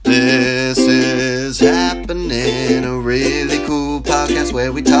podcast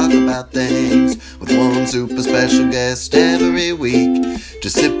where we talk about things with one super special guest every week.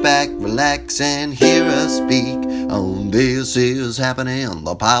 Just sit back, relax, and hear us speak on This Is Happening,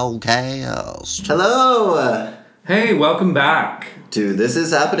 the podcast. Hello! Hey, welcome back to This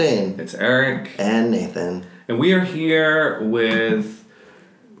Is Happening. It's Eric. And Nathan. And we are here with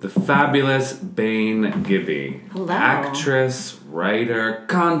the fabulous Bane Gibby. Hello. Actress, writer,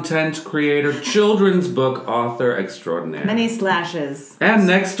 content creator, children's book author extraordinaire. Many slashes. And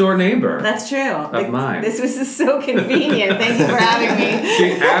next door neighbor. That's true. Of mine. This was just so convenient. Thank you for having me.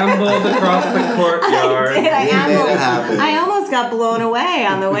 She ambled across the courtyard. I did. I ambled. Made it happen. I almost got blown away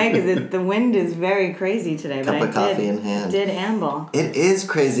on the way because the wind is very crazy today. Cup but of coffee in hand. Did amble. It is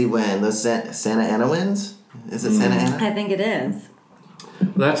crazy wind. Those Santa Ana winds? Is it Santa Ana? I think it is.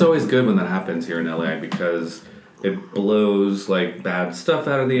 That's always good when that happens here in LA because it blows like bad stuff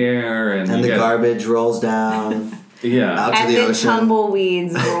out of the air and the garbage rolls down. Yeah. Out to and the the ocean.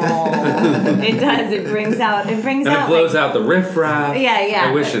 Tumbleweeds roll. It does. It brings out. It brings and out. it blows out the riffraff. Yeah.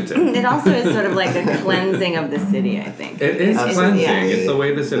 I wish it did. It also is sort of like a cleansing of the city, I think. It is Absolutely. cleansing. Yeah. It's the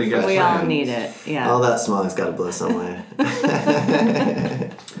way the city gets We all cleansed. need it. Yeah. All that smog's got to blow somewhere.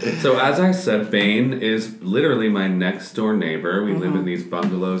 So as I said, Bane is literally my next door neighbor. We Mm-hmm. live in these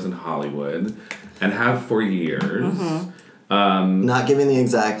bungalows in Hollywood and have for years. Mm-hmm. Not giving the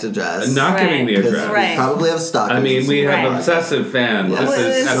exact address. Not Right. giving the Because address. Right. we probably have stalkers. I mean, we have Right. obsessive fans. Yeah. This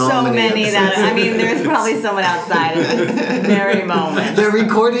There's is so so many many that episodes. I mean, there's probably someone outside at this very moment. They're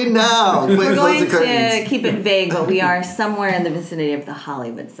recording now. Quick, We're close going the to curtains. keep it vague, but we are somewhere in the vicinity of the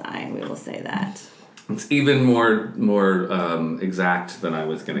Hollywood sign. We will say that. it's even more exact than I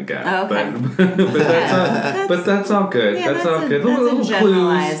was gonna get. Oh, okay. But that's all good. Yeah, that's all that's a- good. that's a Little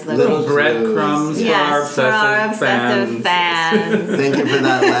generalized clues, little little breadcrumbs for our Yes, for our obsessive fans. Thank you for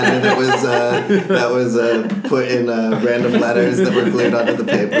that letter that was put in random letters that were glued onto the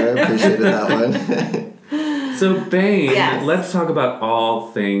paper. Appreciated that one. So Bane, Yes. let's talk about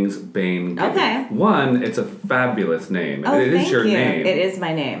all things Bane Gibby. Okay. One, it's a fabulous name. Oh, it is thank your you. name. It is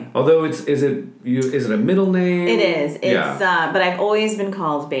my name. Although is it a middle name? It is. It's yeah. but I've always been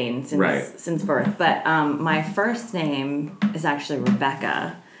called Bane Right. since birth. But my first name is actually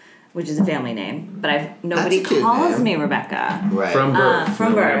Rebecca, which is a family name. But nobody That's a cute calls name. me Rebecca. Right. From birth.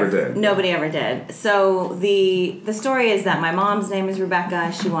 From No one birth. ever did. Nobody ever did. So the story is that my mom's name is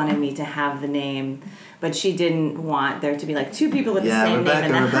Rebecca. She wanted me to have the name, but she didn't want there to be like two people with the same name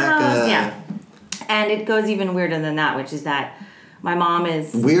in the house. Yeah. And it goes even weirder than that, which is that my mom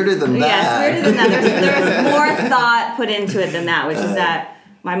is Weirder than that. Yeah, it's weirder than that. There's more thought put into it than that, which is that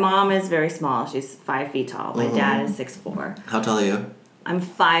my mom is very small. She's 5 feet tall. My dad is 6'4". How tall are you? I'm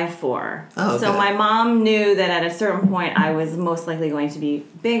 5'4". Oh, okay. So my mom knew that at a certain point I was most likely going to be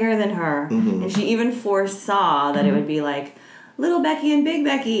bigger than her. Mm-hmm. And she even foresaw that it would be like little Becky and big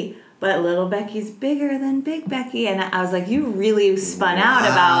Becky. But little Becky's bigger than big Becky. And I was like, you really spun out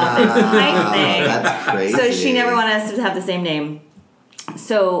about this height thing. That's crazy. So she never wanted us to have the same name.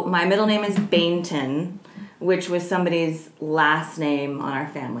 So my middle name is Bainton, which was somebody's last name on our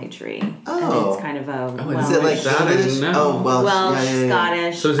family tree. Oh. And it's kind of a is Is it like That I didn't English? know. Oh, Welsh. Welsh, yeah.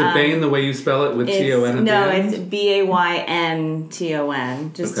 Scottish. So is it Bane the way you spell it with T-O-N at No, the end? it's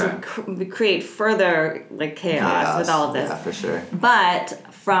Baynton, just Okay. to create further like chaos with all of this. Yeah, for sure. But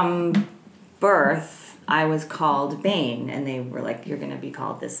from birth, I was called Bane, and they were like, "You're going to be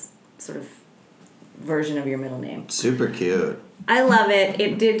called this sort of version of your middle name." Super cute. I love it.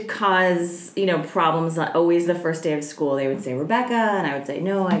 It did cause, problems. Always the first day of school, they would say Rebecca, and I would say,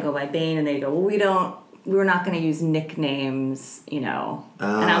 no, I go by Bane, and they'd go, well, we're not going to use nicknames, and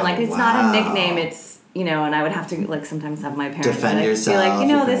I'm like, it's not a wow. nickname, it's, and I would have to, like, sometimes have my parents Defend be yourself, like,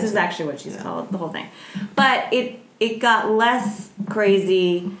 your this parents. is actually what she's called, the whole thing. But it got less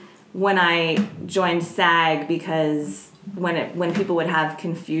crazy when I joined SAG because when people would have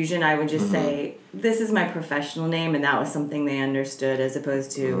confusion, I would just say, this is my professional name, and that was something they understood, as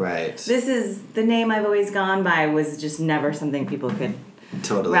opposed to, Right. this is the name I've always gone by, was just never something people could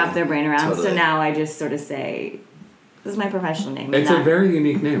Totally. wrap their brain around. Totally. So now I just sort of say, this is my professional name. It's and a very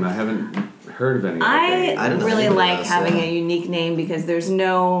unique name. I haven't heard of any other I Bane. I don't know really anybody like else, having yeah. a unique name because there's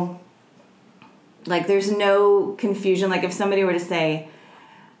no confusion. Like if somebody were to say,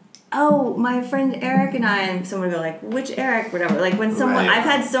 oh, my friend Eric and I, and someone would go like, which Eric, whatever. Like when someone, Right. I've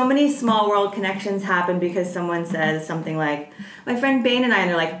had so many small world connections happen because someone says something like, my friend Bane and I, and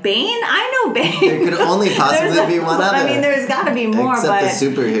they're like, Bane? I know Bane. There could only possibly There's be one other. I mean, there's got to be more, Except but the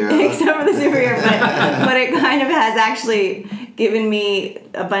superhero. except for the superhero, but it kind of has actually given me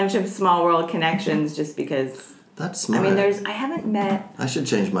a bunch of small world connections just because That's smart. I mean, I haven't met. I should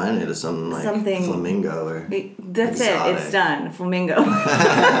change mine into something like flamingo or. That's exotic. it. It's done. Flamingo.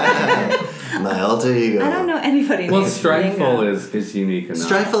 My alter ego. I don't know anybody. Well, named Strifeful Flamingo. is unique enough.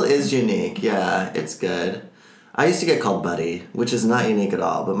 Strifeful is unique. Yeah, it's good. I used to get called Buddy, which is not unique at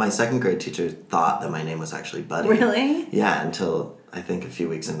all. But my second grade teacher thought that my name was actually Buddy. Really? Yeah, until I think a few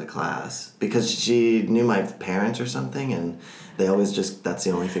weeks into class, because she knew my parents or something, and they always that's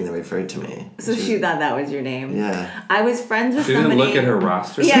the only thing they referred to me. So she thought that was your name. Yeah. I was friends with She didn't somebody. look at her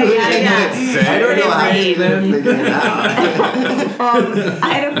roster. Yeah. I don't know how Right. she figured it out.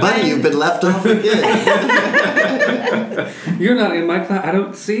 I had a friend. Buddy, you've been left off again. You're not in my class. I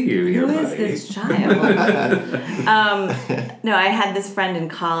don't see you here, Who is buddy. this child? No, I had this friend in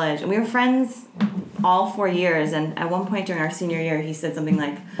college, and we were friends all 4 years. And at one point during our senior year, he said something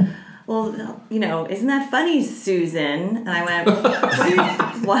like, "Well, isn't that funny, Susan?" And I went,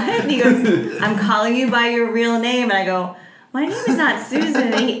 "What?" And he goes, "I'm calling you by your real name." And I go, "My name is not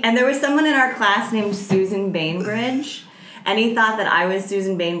Susan." And there was someone in our class named Susan Bainbridge. And he thought that I was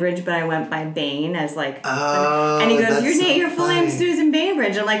Susan Bainbridge, but I went by Bain as like. Oh, and he goes, that's "Your full name's funny. Susan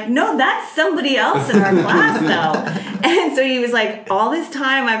Bainbridge." I'm like, "No, that's somebody else in our class, though." And so he was like, "All this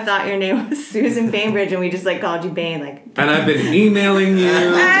time I've thought your name was Susan Bainbridge, and we just like called you Bain." Like, And I've been emailing you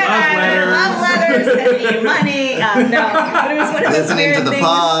love love letters. letters, sending you money. No, but it was one of those Listening weird to the things.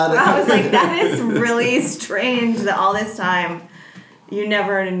 pod. Where I was like, that is really strange that all this time you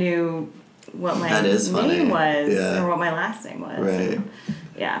never knew what my That is funny. name was Yeah. or what my last name was. Right.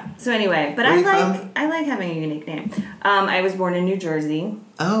 Yeah. So anyway, but Where I you like from? I like having a unique name. I was born in New Jersey.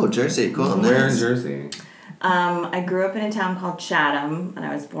 Oh, Jersey, cool. Where in Nice. Jersey? I grew up in a town called Chatham, and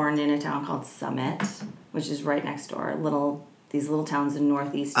I was born in a town called Summit, which is right next door. These little towns in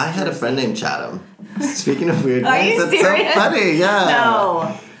northeast. I had a Jersey. friend named Chatham. Speaking of weird Are names, you that's serious? so funny. Yeah.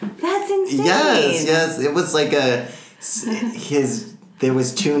 No, that's insane. Yes. It was like there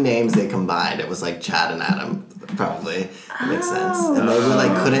was two names they combined. It was like Chad and Adam, probably. That makes sense. And they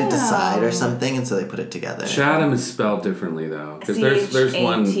couldn't decide or something, and so they put it together. Chatham is spelled differently though, because there's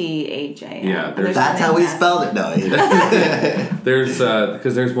one. ChathaM. Yeah, And there's That's one how in he Mass- spelled it. No, There's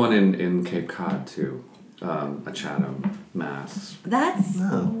because there's one in Cape Cod too, a Chatham, Mass. That's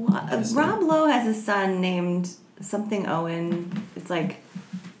Oh, Rob Lowe has a son named something Owen. It's like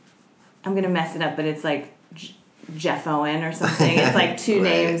I'm gonna mess it up, but it's like Jeff Owen or something. It's like two Right.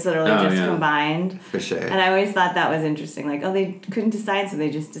 names that are like just yeah. combined. for sure. And I always thought that was interesting. Like, oh, they couldn't decide, so they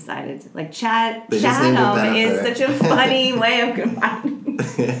just decided. Like, They just named it Chatham is Bennifer. such a funny way of combining.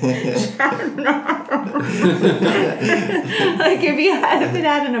 Like, if it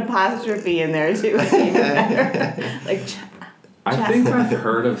had an apostrophe in there, too, it would be even better. Like, I think I've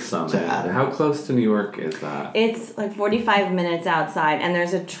heard of Summit. Chatham. How close to New York is that? it's like 45 minutes outside, and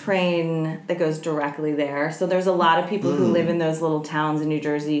there's a train that goes directly there. So there's a lot of people who live in those little towns in New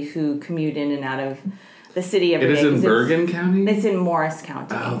Jersey who commute in and out of the city every It day. is in 'cause Bergen County? It's in Morris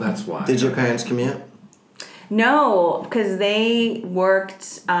County. Oh, that's why. Did your parents commute? No, because they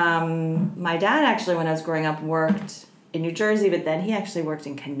worked. My dad actually, when I was growing up, worked in New Jersey, but then he actually worked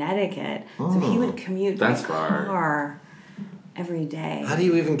in Connecticut. So he would commute That's by far. car every day. How do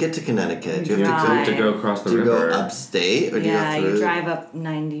you even get to Connecticut? Do you You have drive. to To go across the do you river. go upstate or do Yeah, you go you through? drive up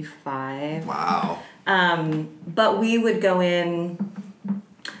 95. Wow. But we would go in.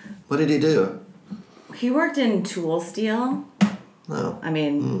 What did he do? He worked in tool steel. Oh. I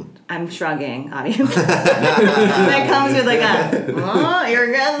mean, I'm shrugging, audience. That comes with like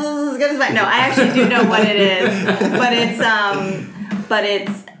your guess is as good as mine. No, I actually do know what it is, but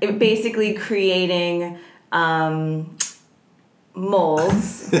it's basically creating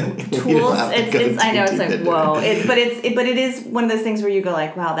molds, tools. have to go It's I know too it's like deep into whoa. it. But it is one of those things where you go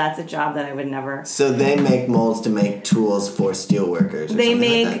like, wow, that's a job that I would never. So they make molds to make tools for steel workers. Or They something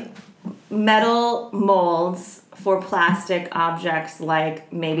make like metal molds for plastic objects,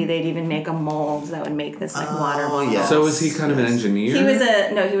 like maybe they'd even make a mold that would make this like water bottle. yes. So was he kind of an engineer? He was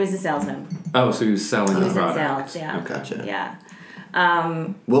a salesman. Oh, so he was selling He the was in product. sales, yeah. Okay. Gotcha. Yeah. that.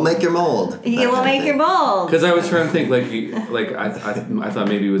 We'll make your mold. Yeah, we'll make your mold. Because I was trying to think, I thought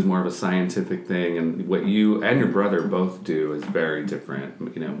maybe it was more of a scientific thing, and what you and your brother both do is very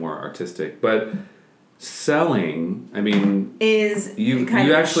different, more artistic. But selling, I mean, Is you kind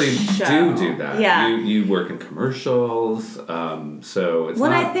of a actually show. do that. Yeah. You work in commercials, so it's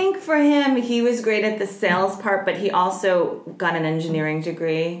Well, not. I think for him, he was great at the sales part, but he also got an engineering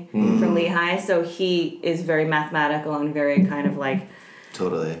degree from Lehigh, so he is very mathematical and very kind of like,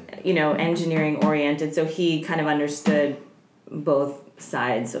 Totally. engineering oriented. So he kind of understood both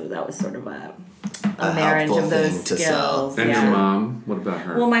sides. So that was sort of a marriage helpful of those thing to sell. skills. And yeah. your mom, what about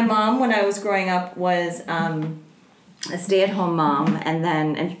her? Well, my mom, when I was growing up, was a stay-at-home mom,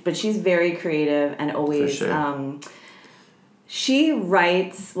 but she's very creative and always. For sure. She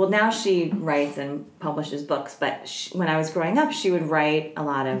writes. Well, now she writes and publishes books. But when I was growing up, she would write a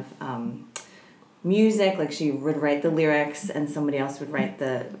lot of music. Like she would write the lyrics, and somebody else would write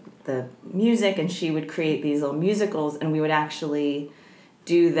the music, and she would create these little musicals, and we would actually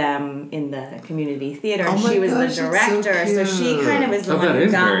do them in the community theater. And she was the director, so she kind of was the one who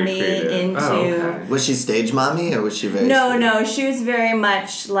got me into. Was she stage mommy, or was she very? No, she was very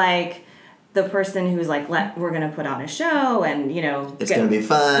much like the person who's like, we're gonna put on a show, and it's gonna be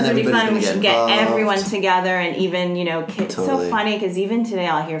fun. It's gonna be fun. And we should get involved. Everyone together, and even kids. Totally. So funny because even today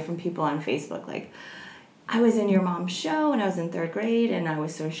I'll hear from people on Facebook like, I was in your mom's show when I was in 3rd grade, and I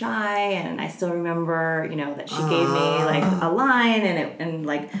was so shy, and I still remember, that she gave me like a line, and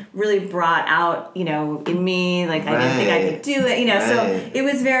like really brought out, in me, like I didn't think I could do it, So it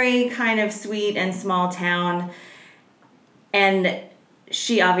was very kind of sweet and small town, and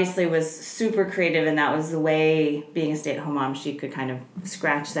she obviously was super creative, and that was the way, being a stay-at-home mom, she could kind of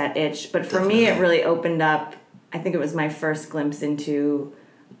scratch that itch. But for me, it really opened up. I think it was my first glimpse into,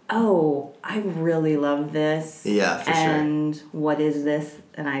 oh, I really love this. Yeah, for sure. And what is this?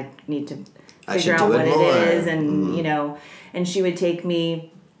 And I need to figure should out do what it more. it is. And, and she would take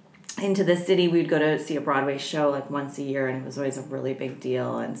me into the city. We'd go to see a Broadway show like once a year, and it was always a really big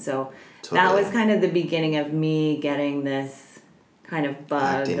deal. And so that was kind of the beginning of me getting this kind of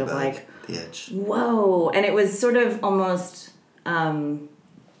bug Acting of bug, like, the itch. Whoa. And it was sort of almost, I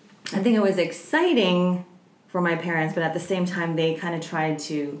think it was exciting for my parents, but at the same time, they kind of tried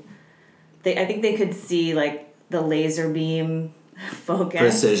to, I think they could see like the laser beam focus.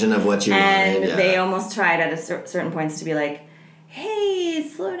 Precision of what you wanted. And they almost tried at certain points to be like, hey,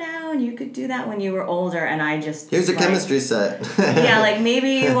 slow down, you could do that when you were older. And I just... Here's a chemistry set. Yeah, like maybe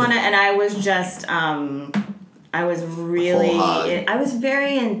you want to... And I was just... I was really... I was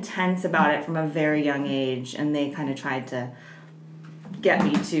very intense about it from a very young age. And they kind of tried to get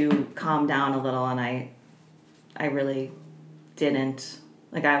me to calm down a little. And I really didn't.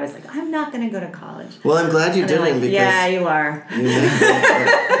 Like, I was like, I'm not going to go to college. Well, I'm glad you didn't because... Yeah, you are.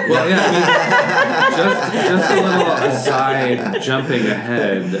 Well, yeah, just a little aside, jumping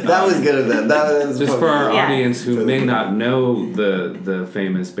ahead. That was good of them. That was just for our audience who may not know the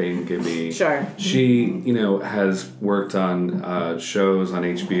famous Bane Gibby. Sure. She, has worked on shows on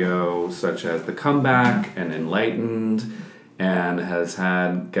HBO such as The Comeback and Enlightened, and has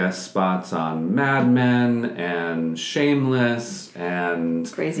had guest spots on Mad Men and Shameless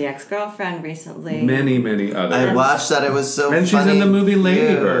and Crazy Ex-Girlfriend recently. Many, many others. I watched that. It was so and funny. she's in the movie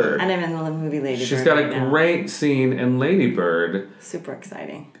Lady Bird. And I'm in the movie Lady Bird. She's got a right now. great scene in Lady Bird Super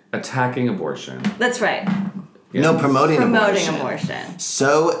exciting. attacking abortion. That's right. Yes. No, promoting Promoting abortion. abortion.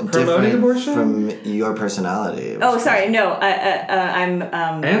 So Promoting different abortion? from your personality. Oh, sorry. No, I'm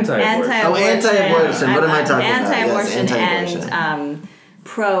Anti-abortion. Anti-abortion. What am I talking about? Anti-abortion Yes, anti-abortion. and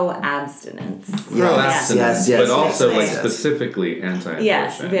pro-abstinence. Pro-abstinence, yes, but also yes, like yes. specifically anti-abortion.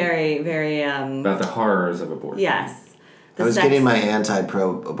 Yes, very, very. About the horrors of abortion. Yes. I was getting my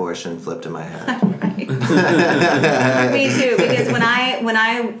anti-pro-abortion flipped in my head. Me too, because when I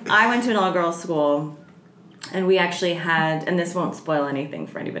went to an all-girls school, and we actually had, and this won't spoil anything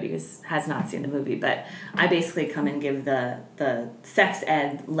for anybody who has not seen the movie, but I basically come and give the sex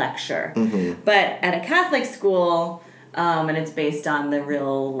ed lecture. Mm-hmm. But at a Catholic school, and it's based on the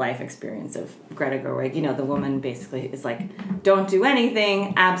real life experience of Greta Gerwig. The woman basically is like, don't do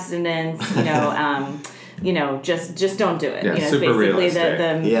anything, abstinence, just don't do it. Yeah, it's super basically realistic.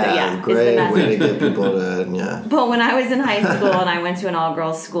 Great way to get people to, But when I was in high school and I went to an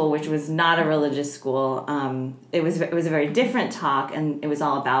all-girls school, which was not a religious school, it was a very different talk, and it was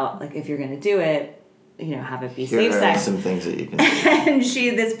all about, like, if you're going to do it, have it be safe sex. Here are some things that you can do. And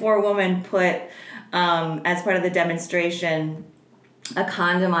this poor woman put, as part of the demonstration, a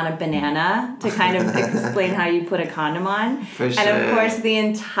condom on a banana to kind of explain how you put a condom on. For sure. And of course the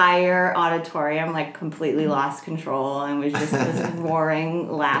entire auditorium like completely lost control and was just this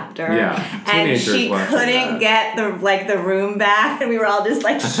roaring laughter. Yeah. And she couldn't get the room back, and we were all just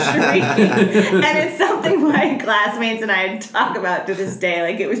like shrieking. And it's something my classmates and I talk about to this day.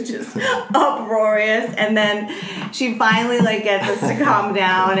 Like, it was just uproarious. And then she finally like gets us to calm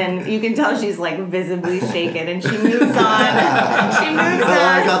down, and you can tell she's like visibly shaken, and she moves on.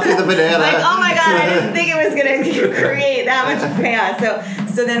 I got through the banana. Like, oh my god, I didn't think it was going to create that much chaos.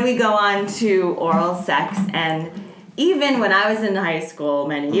 So then we go on to oral sex, and even when I was in high school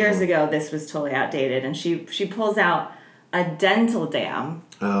many years ago, this was totally outdated. And she pulls out a dental dam,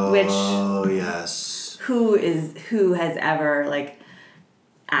 which yes. Who has ever like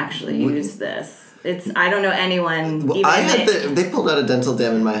actually used this? I don't know anyone. Well, even they pulled out a dental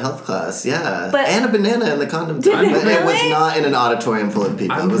dam in my health class, and a banana in the condom Did time. they But it was really? not in an auditorium full of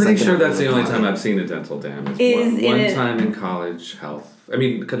people. I'm It was pretty like sure in a that's the only time room. I've seen a dental dam. Is One in time in college health. I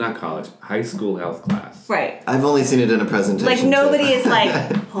mean, not college, high school health class. Right. I've only seen it in a presentation. Like nobody too. is like,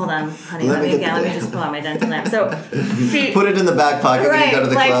 hold on, honey, Let me get the let me dam. just pull out my dental dam. So she Put it in the back pocket when you right, go to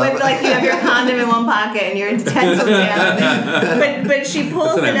the like club. with like you have your condom in one pocket and your dental dam. But she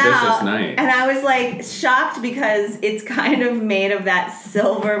pulls That's an it ambitious out, night. and I was like shocked because it's kind of made of that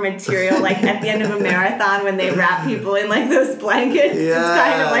silver material, like at the end of a marathon when they wrap people in like those blankets. It's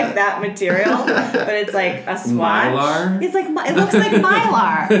kind of like that material, but it's like a swatch. Mylar? It's like it looks like Mylar.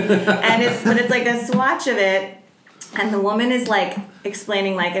 And it's like a swatch of it, and the woman is like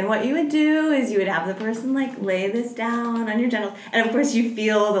explaining like, and what you would do is you would have the person like lay this down on your genitals, and of course you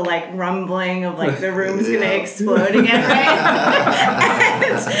feel the like rumbling of like the room's gonna explode again, right?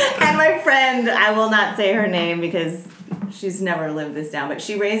 and my friend, I will not say her name because she's never lived this down, but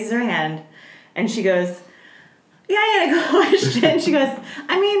she raises her hand and she goes, yeah, I had a question. She goes,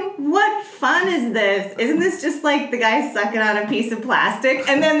 I mean, what fun is this? Isn't this just like the guy sucking on a piece of plastic?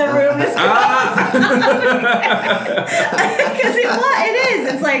 And then the room just because it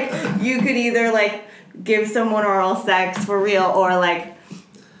is. It's like you could either like give someone oral sex for real or like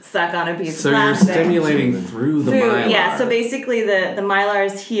suck on a piece So of you're plastic. stimulating through the mylar. Yeah, so basically the mylar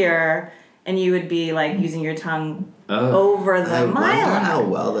is here and you would be like using your tongue over the I wonder mylar. how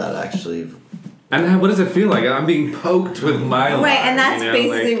well that actually. And what does it feel like? I'm being poked with mylar. Right, and that's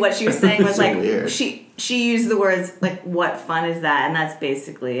basically like, what she was saying was So like weird. she used the words like what fun is that, and that's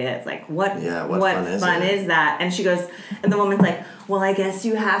basically it. It's like what fun is that? And she goes, and the woman's like, well, I guess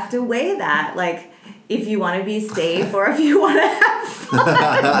you have to weigh that, like if you want to be safe or if you want to have fun.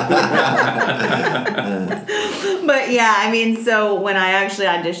 But yeah, I mean, so when I actually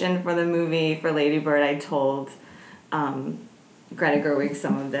auditioned for the movie for Lady Bird, I told Greta Gerwig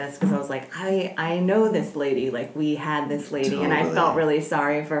some of this because I was like, I know this lady, like we had this lady, and I felt really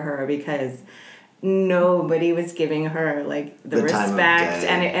sorry for her because nobody was giving her like the time of respect, day.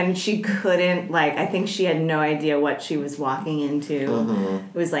 and she couldn't, like, I think she had no idea what she was walking into. Mm-hmm.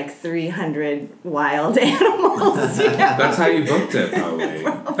 It was like 300 wild animals. You know? That's how you booked it, probably.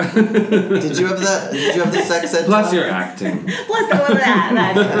 Did you have that? Did you have the sex ed? Plus talk? you're acting. Plus all of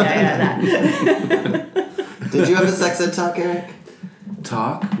that. Did you have a sex ed talk, Eric?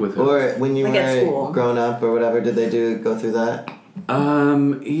 Talk with who? Or when you Like at were school. grown up or whatever, did they go through that?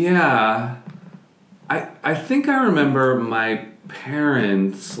 Yeah. I think I remember my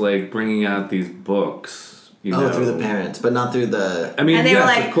parents like bringing out these books. You know, through the parents, but not through the. I mean, And they were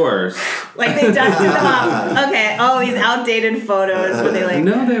yes, like- of course. Like they dusted them up. Okay, these outdated photos where they like.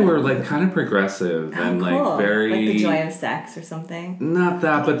 No, they were like kind of progressive Oh, and cool. like very. Like the joy of sex or something. Not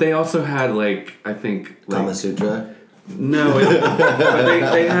that, but they also had like I think like Kama Sutra. no,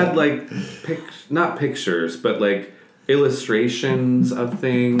 but they had like not pictures, but like illustrations of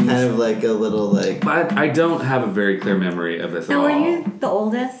things. Kind of like a little like. But I don't have a very clear memory of this at Now, all. were you the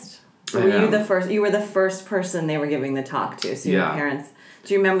oldest? Or I were you am. the first? You were the first person they were giving the talk to. So your Yeah. parents.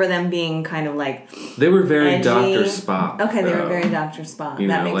 Do you remember them being kind of like They were very edgy? Dr. Spock. Okay, they were though. very Dr. Spock. You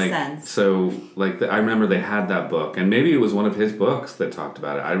That know, makes like, sense. So, like, I remember they had that book, and maybe it was one of his books that talked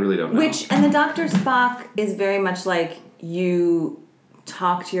about it. I really don't know. And the Dr. Spock is very much like you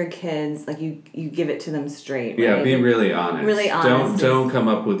talk to your kids, like you give it to them straight. Yeah, right? be really honest. Really honest. Don't come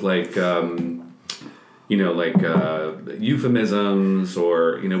up with like, euphemisms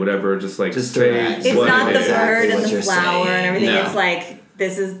or whatever. Just like Just say direct. It's what not it the is. bird and what the you're flower saying. and everything. No. It's like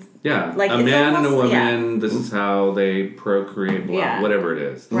this is Yeah, like a it's man and a almost- woman. This is how they procreate. Blah, Yeah. whatever it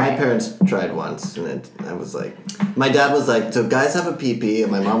is. My Right. parents tried once, and I was like, my dad was like, so guys have a pee-pee,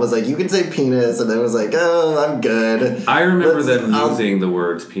 and my mom was like, you can say penis, and I was like, oh, I'm good. I remember them I'll- using the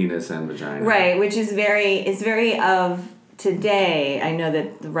words penis and vagina. Right, which is it's very of today. I know that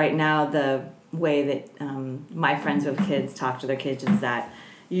right now the way that my friends with kids talk to their kids is that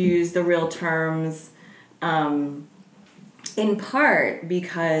you use the real terms in part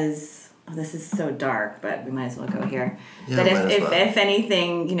because this is so dark, but we might as well go here. Yeah, that might as well. if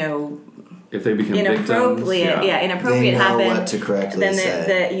anything, If they become victims. inappropriate, inappropriate They know happened. what to correctly then say.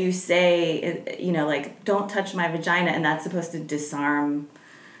 that you say, like, don't touch my vagina, and that's supposed to disarm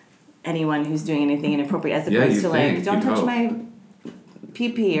anyone who's doing anything inappropriate, as Yeah, opposed you to think, like, don't you'd touch hope. my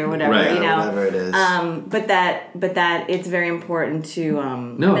PP or whatever, Right. you know. Whatever it is. But that it's very important to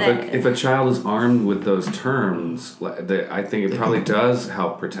No, and if a child is armed with those terms, I think it probably does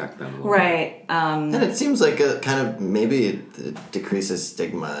help protect them a little right. And it seems like a kind of maybe it decreases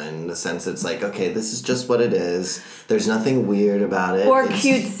stigma in the sense it's like, okay, this is just what it is. There's nothing weird about it. Or It's-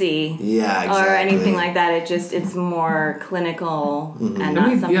 cutesy. Yeah, exactly. Or anything like that. It's more clinical and And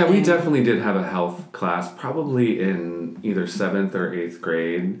not something. we definitely did have a health class, probably in either 7th or 8th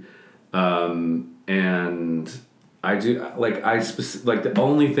grade, and I do the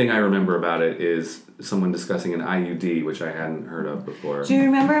only thing I remember about it is someone discussing an IUD, which I hadn't heard of before. Do you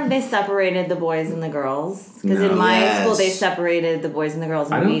remember if they separated the boys and the girls? Because No. in my Yes. school, they separated the boys and the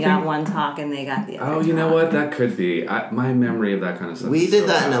girls, I and don't we got think- one talk and they got the other. Oh, you know talk. what? That could be. My memory of that kind of stuff. We is did so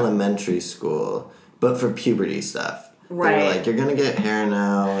that in bad. elementary school, but for puberty stuff. They Right. were like, you're gonna get hair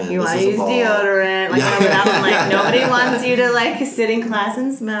now, and You this want is to a use ball. deodorant, like Yeah. remember that one? Like nobody wants you to like sit in class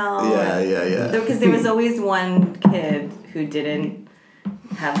and smell. Yeah. Because there was always one kid who didn't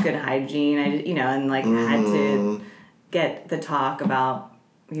have good hygiene. And like had to get the talk about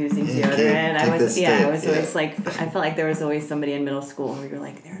using Yeah, deodorant. take I this was tip, always like, I felt like there was always somebody in middle school where you're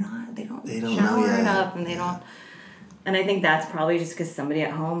like, they don't know shower yet. enough, and they don't. And I think that's probably just because somebody at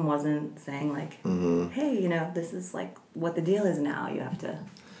home wasn't saying like, hey, this is like what the deal is now. You have to.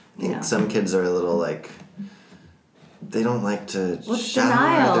 I think some kids are a little like, they don't like to Well, it's shower.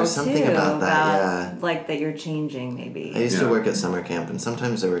 denial There's something too, about that, like that you're changing maybe. I used to Yeah. work at summer camp, and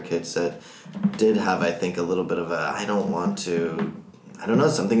sometimes there were kids that did have, I think, a little bit of a, I don't want to, I don't know,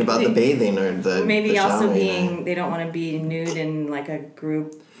 something about the bathing or the Maybe the also showering. they don't want to be nude in like a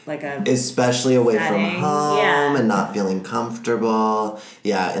group, like a. Especially away setting. from home Yeah. and not feeling comfortable.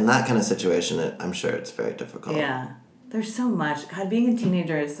 Yeah, in that kind of situation, I'm sure it's very difficult. Yeah. There's so much. God, being a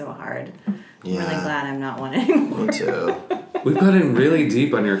teenager is so hard. I'm really Yeah. glad I'm not one anymore. Me too. We've gotten really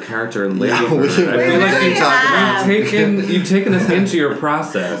deep on your character and Yeah, Ladybird. we I feel like really you've have. you've taken us into your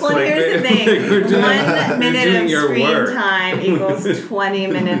process. Well, like, here's the thing. you're doing- 1 you're minute doing of your screen work. time equals 20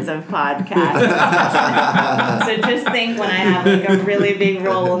 minutes of podcast. So just think when I have like a really big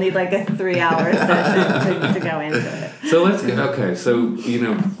role, we'll need like a 3-hour session to go into it. So let's get okay. So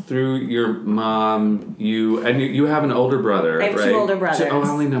through your mom, you have an older brother. I have two right? older brothers. Oh, I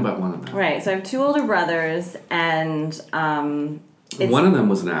only know about one of them. Right. So I have 2 older brothers, and One of them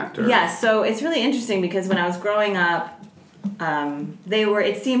was an actor. yeah. So it's really interesting because when I was growing up,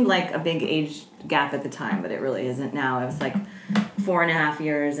 it seemed like a big age gap at the time, but it really isn't now. It was like 4.5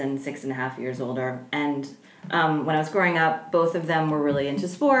 years and 6.5 years older. And when I was growing up, both of them were really into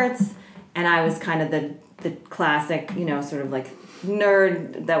sports, and I was kind of the classic, sort of like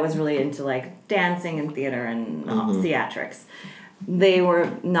nerd that was really into like dancing and theater and theatrics. They were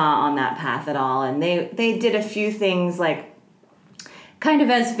not on that path at all, and they did a few things like kind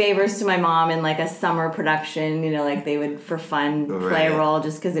of as favors to my mom in like a summer production, like they would for fun play a Right. role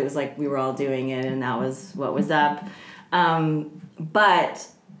just because it was like we were all doing it and that was what was up. But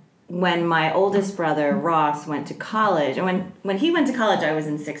when my oldest brother Ross went to college, and when he went to college, I was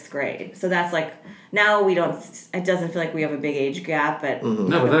in 6th grade. So that's like now it doesn't feel like we have a big age gap, but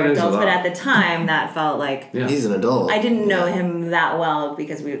No, but that is a adults. lot. But at the time, that felt like Yeah. He's an adult. I didn't know Yeah. him that well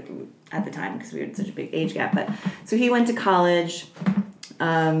because we had such a big age gap. But so he went to college,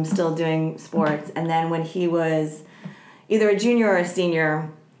 still doing sports, and then when he was either a junior or a senior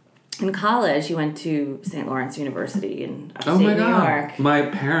in college, he went to St. Lawrence University in upstate Oh my New god. York. My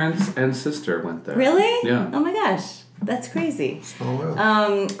parents and sister went there. Really? Yeah. Oh my gosh, that's crazy. Small world.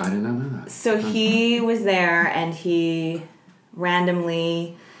 I did not know that. So he was there, and he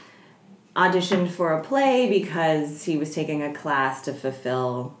randomly auditioned for a play because he was taking a class to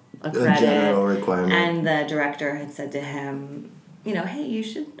fulfill a credit. general requirement. And the director had said to him, hey, you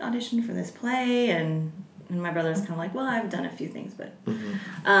should audition for this play. And my brother was kind of like, well, I've done a few things, but...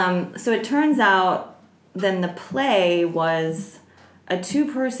 So it turns out then the play was a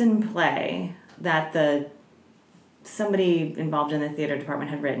 2-person play that somebody involved in the theater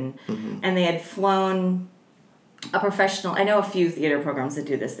department had written, and they had flown a professional. I know a few theater programs that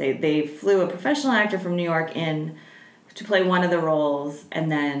do this. They flew a professional actor from New York in to play one of the roles,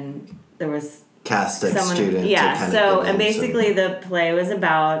 and then there was Cast a student. Yeah. To kind So of and basically the play was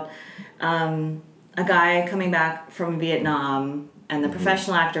about a guy coming back from Vietnam, and the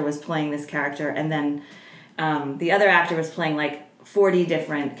professional actor was playing this character, and then the other actor was playing like 40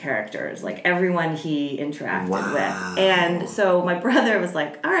 different characters, like everyone he interacted Wow. with. And so my brother was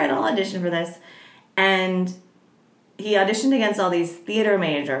like, all right, I'll audition for this. And he auditioned against all these theater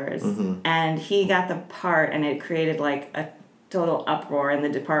majors, and he got the part, and it created like total uproar in the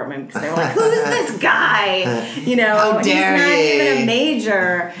department because they were like, who's this guy? You know, How dare he's not he? even a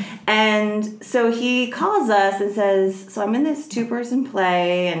major. And so he calls us and says, so I'm in this 2-person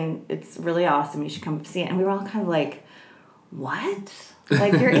play and it's really awesome. You should come see it. And we were all kind of like, what?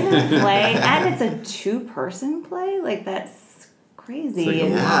 Like, you're in a play and it's a 2-person play? Like, that's crazy. It's like a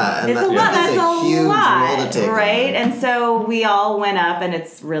And Yeah, and it's a lot. that's That's a huge lot, role to take on. right? And so we all went up, and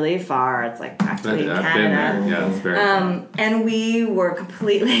it's really far. It's like practically I've Canada. been there. Yeah, it's very fun. And we were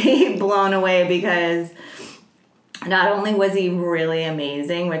completely blown away because not only was he really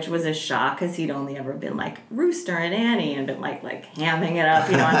amazing, which was a shock because he'd only ever been like Rooster and Annie and been like hamming it up,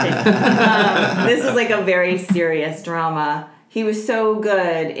 you know. On stage. This was like a very serious drama. He was so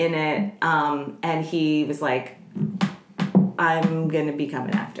good in it, and he was like, I'm gonna become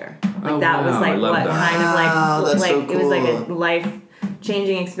an actor. Like Oh, that was wow. I like love what that. kind of like Wow, that's so it was like a cool.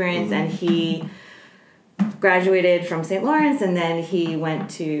 life-changing experience. And he graduated from St. Lawrence, and then he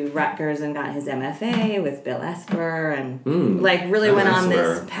went to Rutgers and got his MFA with Bill Esper, and like really went on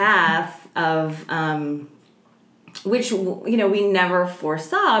this Esper. path of which, you know, we never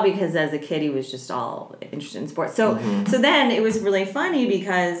foresaw because as a kid he was just all interested in sports. So so then it was really funny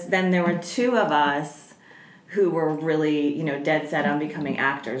because then there were 2 of us who were really, you know, dead set on becoming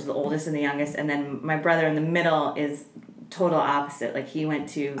actors, the oldest and the youngest, and then my brother in the middle is total opposite. Like, he went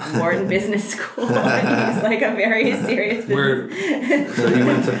to Wharton Business School, and he's like a very serious business. So he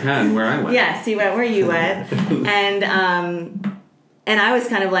went to Penn, where I went. Yes, he went where you went, and I was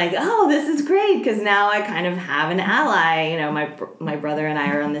kind of like, oh, this is great because now I kind of have an ally. You know, my brother and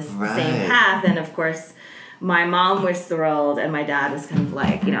I are on this same Right. path, and of course, my mom was thrilled, and my dad was kind of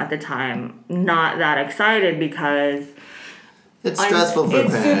like, you know, at the time, not that excited because It's stressful for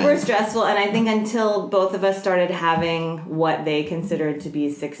it's parents. super stressful, and I think until both of us started having what they considered to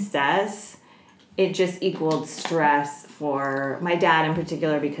be success, it just equaled stress for my dad in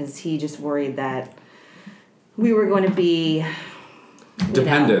particular because he just worried that we were going to be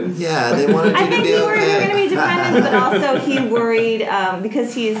Dependent. Yeah, they wanted you I to think be we were okay. going to be dependent, but also he worried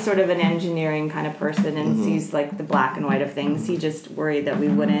because he is sort of an engineering kind of person and sees like the black and white of things. He just worried that we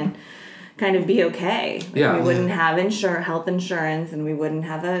wouldn't kind of be okay. Like, Yeah. we wouldn't have health insurance, and we wouldn't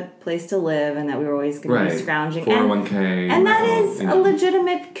have a place to live, and that we were always going to Right. be scrounging. 401k. And that is you a know.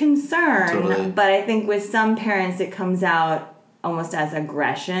 legitimate concern, Totally. but I think with some parents it comes out almost as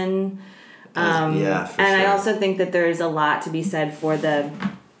aggression. Yeah, for And sure. I also think that there's a lot to be said for the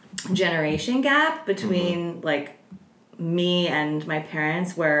generation gap between like me and my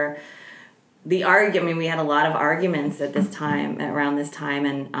parents, where we had a lot of arguments at this time, around this time,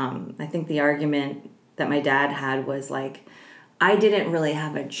 and I think the argument that my dad had was like, I didn't really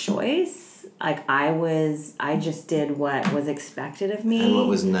have a choice. Like I just did what was expected of me. And what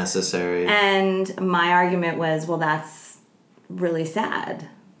was necessary. And my argument was, well, that's really sad.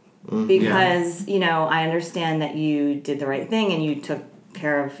 Because, you know, I understand that you did the right thing and you took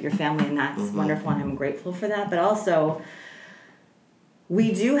care of your family, and that's wonderful, and I'm grateful for that. But also,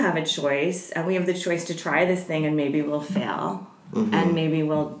 we do have a choice, and we have the choice to try this thing, and maybe we'll fail, and maybe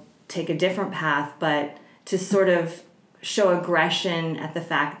we'll take a different path. But to sort of show aggression at the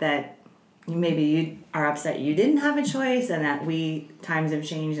fact that maybe you are upset you didn't have a choice, and that times have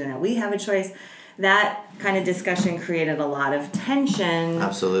changed, and that we have a choice, that kind of discussion created a lot of tension.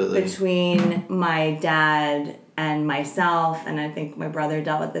 Absolutely. Between my dad and myself, and I think my brother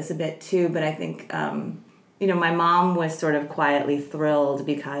dealt with this a bit too, but I think, you know, my mom was sort of quietly thrilled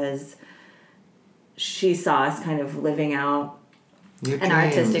because she saw us kind of living out Your an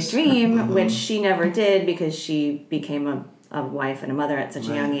dreams. artistic dream, which she never did because she became a wife and a mother at such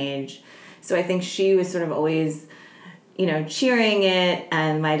a young age. So I think she was sort of always, you know, cheering it,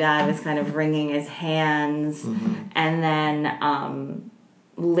 and my dad was kind of wringing his hands. And then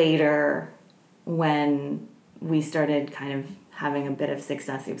later, when we started kind of having a bit of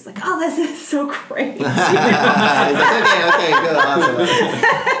success, he was like, oh, this is so great. He's like, okay, good, awesome.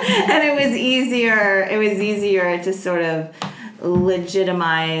 And it was easier to sort of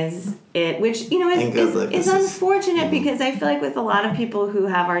legitimize it, which, you know, And good, is look, this is- unfortunate because I feel like with a lot of people who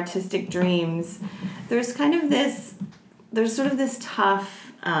have artistic dreams, there's sort of this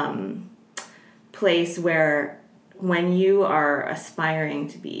tough place where when you are aspiring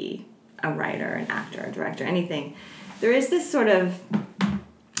to be a writer, an actor, a director, anything, there is this sort of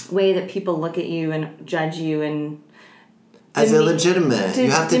way that people look at you and judge you and As illegitimate.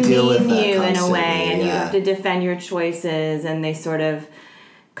 You have to deal with that demean you in a constantly, way, and you yeah. have to defend your choices, and they sort of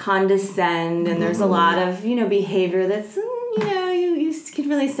condescend, and there's a lot of, you know, behavior that's, you know, you can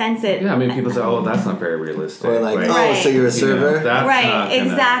really sense it. Yeah, I mean, people say, oh, that's not very realistic. Or like, right? oh, Right. so you're a You know, server? that's not Right, gonna-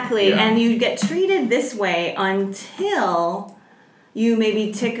 exactly. yeah. And you get treated this way until you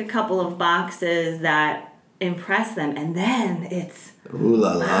maybe tick a couple of boxes that impress them, and then it's Ooh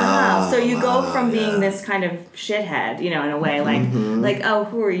la la. wow. So you go from being yeah. this kind of shithead, in a way, like, oh,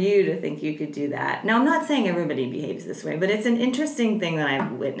 who are you to think you could do that? Now, I'm not saying everybody behaves this way, but it's an interesting thing that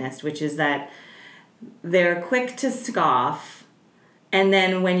I've witnessed, which is that they're quick to scoff, and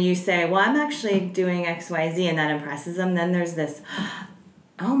then when you say, well, I'm actually doing XYZ, and that impresses them, then there's this,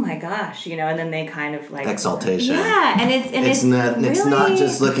 oh my gosh, and then they kind of like Exaltation. Yeah, and it's not really,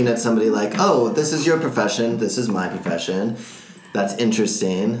 just looking at somebody like, oh, this is your profession, this is my profession. That's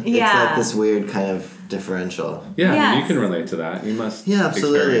interesting. Yeah. It's like this weird kind of differential. Yeah, I mean, you Yes. can relate to that. You must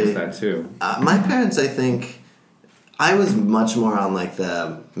absolutely. experience that too. My parents, I think, I was much more on like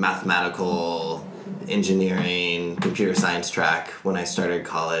the mathematical, engineering, computer science track when I started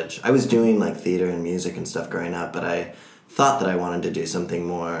college. I was doing like theater and music and stuff growing up, but I thought that I wanted to do something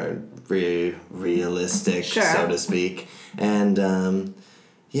more realistic, Sure. so to speak. And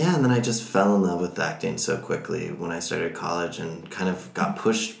and then I just fell in love with acting so quickly when I started college and kind of got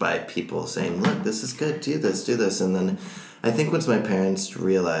pushed by people saying, look, this is good, do this. And then I think once my parents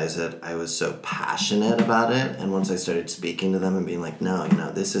realized that I was so passionate about it, and once I started speaking to them and being like, no,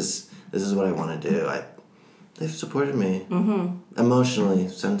 this is what I want to do, they've supported me emotionally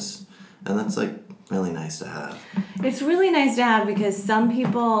since, and that's like really nice to have. It's really nice to have, because some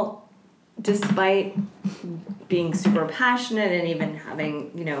people, despite being super passionate and even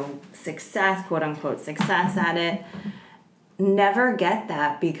having, success, quote unquote, success at it, never get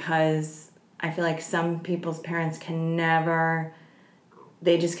that, because I feel like some people's parents can never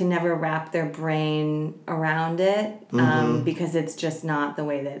wrap their brain around it, because it's just not the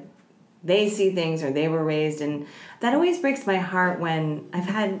way that they see things or they were raised. And that always breaks my heart when I've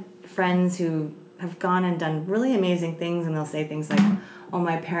had friends who have gone and done really amazing things, and they'll say things like, oh,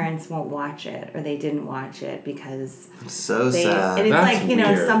 my parents won't watch it, or they didn't watch it because It's so they, sad. and it's That's like,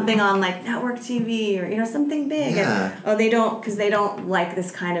 weird. something on like network TV or, something big. Yeah. And, they don't, because they don't like this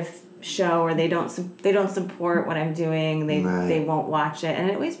kind of show, or they don't support what I'm doing. Right. They won't watch it. And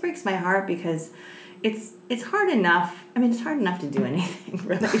it always breaks my heart, because it's hard enough. I mean, it's hard enough to do anything,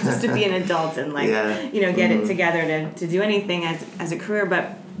 really, just to be an adult and like, get it together to do anything as a career,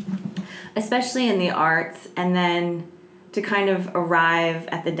 but especially in the arts, and then to kind of arrive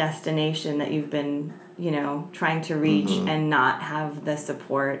at the destination that you've been, trying to reach, and not have the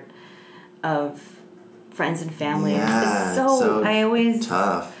support of friends and family. Yeah, It's so I always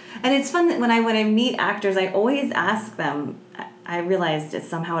tough. And it's fun that when I meet actors, I always ask them. I realized it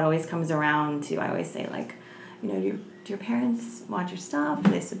always comes around to, I always say, like, do your parents watch your stuff?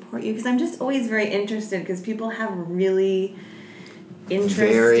 Do they support you? Because I'm just always very interested, because people have really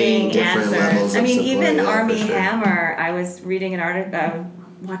interesting different levels answers. I of mean, support, even yeah, Armie for sure. Hammer, I was reading an article,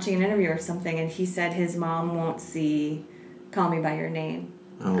 watching an interview or something, and he said his mom won't see Call Me By Your Name.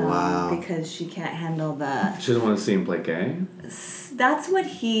 Oh, wow. Because she can't handle the... She doesn't want to see him play gay? That's what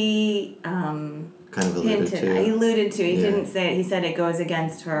he kind of alluded hinted. to. He alluded to. He Yeah. didn't say it. He said it goes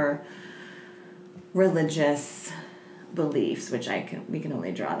against her religious beliefs, which we can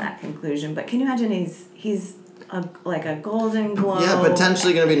only draw that conclusion. But can you imagine he's like a Golden Globe. Yeah,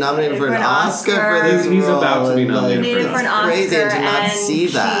 potentially going to be nominated for an Oscar for this He's role. about to be and, nominated Nominated for an it's Oscar, crazy and to not and see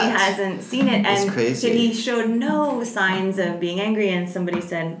that. she hasn't seen it, and It's crazy. he showed no signs of being angry. And somebody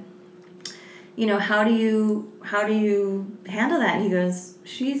said, how do you handle that? And he goes,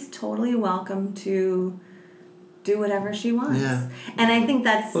 she's totally welcome to do whatever she wants. Yeah. And I think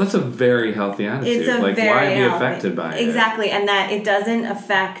that's Well, that's a very healthy attitude. it's a like, very why be healthy- affected by it? Exactly, and that it doesn't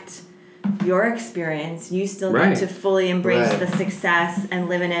affect your experience. You still Right. get to fully embrace Right. the success and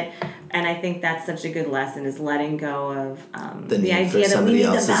live in it. And I think that's such a good lesson, is letting go of The the need for idea that we somebody need the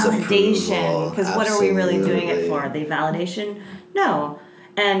else's validation. approval. Because what are we really doing it Absolutely. for? The validation? No.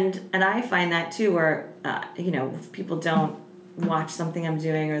 And I find that too, where if people don't watch something I'm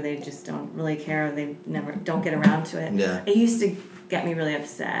doing, or they just don't really care, or they never don't get around to it. Yeah. It used to get me really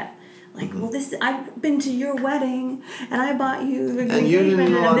upset. Like, well, I've been to your wedding, and I bought you the And you didn't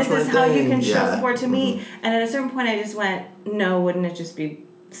engagement, and watch this is my how you thing. can show Yeah. support to me. And at a certain point, I just went, no, wouldn't it just be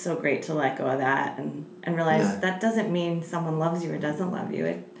so great to let go of that and realize Yeah. that doesn't mean someone loves you or doesn't love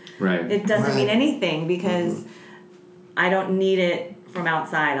you. Right. It doesn't Right. mean anything, because I don't need it from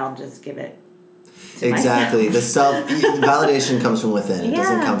outside. I'll just give it to Exactly. myself. The validation comes from within. It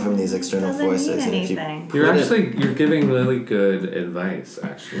doesn't Yeah. come from these external Doesn't forces. mean And if you anything. You're giving really good advice,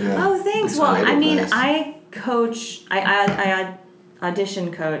 actually. Yeah. Oh, thanks. That's Well, great I mean, advice. I coach, I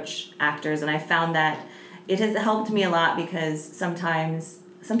audition coach actors, and I found that it has helped me a lot, because sometimes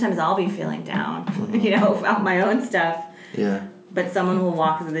I'll be feeling down, about my own stuff, Yeah. but someone will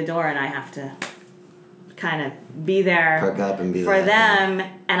walk through the door and I have to kind of be there Perk up and be for there, them,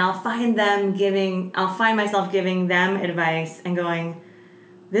 and I'll find myself giving them advice and going,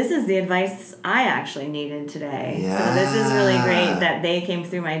 this is the advice I actually needed today. So this is really great that they came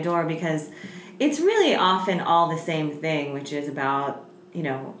through my door, because it's really often all the same thing, which is about,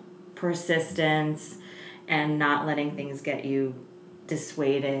 persistence and not letting things get you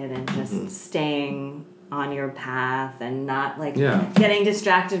dissuaded and just staying on your path and not getting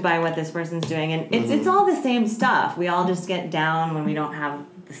distracted by what this person's doing. And it's all the same stuff. We all just get down when we don't have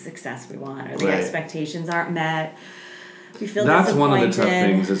the success we want, or the expectations aren't met. We feel That's one of the tough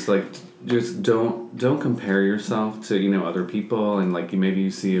disappointed. things. It's like, just don't compare yourself to other people, and like maybe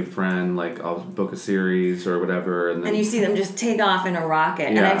you see a friend, like I'll book a series or whatever, and then you see them just take off in a rocket,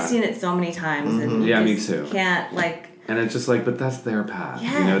 and I've seen it so many times. And you me just too. Can't and it's just like, but that's their path.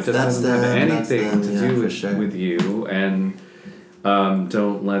 Yes. It doesn't have anything to do sure. with you, and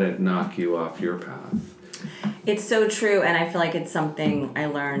don't let it knock you off your path. It's so true, and I feel like it's something I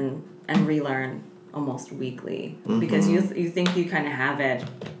learn and relearn almost weekly, because you think you kind of have it,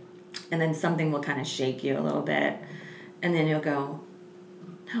 and then something will kind of shake you a little bit, and then you'll go,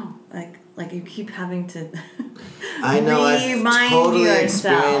 no, like you keep having to I know, I've remind totally yourself.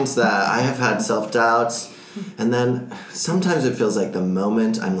 experienced that. I have had self-doubts, and then sometimes it feels like the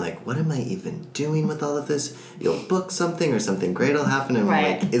moment I'm like, what am I even doing with all of this? You'll book something or something great will happen, and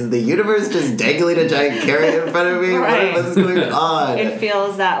I'm like, is the universe just dangling a giant carrot in front of me? Right. What is going on? It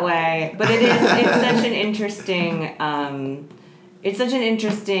feels that way, but it's such an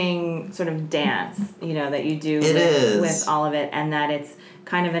interesting sort of dance, that you do with all of it, and that it's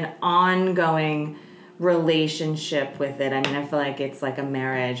kind of an ongoing relationship with it. I mean, I feel like it's like a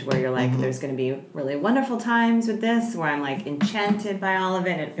marriage where you're like, there's going to be really wonderful times with this where I'm like enchanted by all of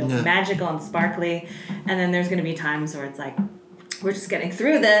it and it feels magical and sparkly, and then there's going to be times where it's like, we're just getting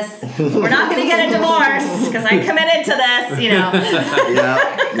through this, we're not going to get a divorce because I committed to this,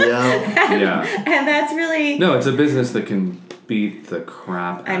 Yeah. And that's really... No, it's a business that can beat the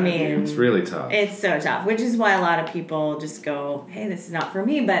crap out of you. It's really tough. It's so tough, which is why a lot of people just go, hey, this is not for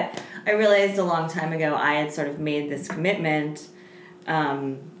me. But I realized a long time ago I had sort of made this commitment,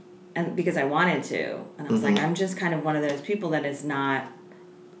 and because I wanted to. And I was like, I'm just kind of one of those people that is not...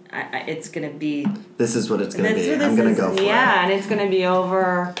 it's going to be... This is what it's going to be. I'm going to go for it. Yeah, and it's going to be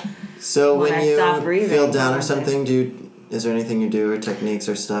over. So when I you stop breathing feel down or something, is there anything you do or techniques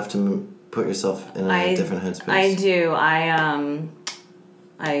or stuff to put yourself in a different headspace? I do.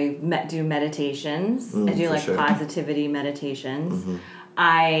 I do meditations. I do positivity meditations.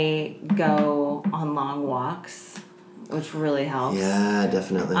 I go on long walks, which really helps. Yeah,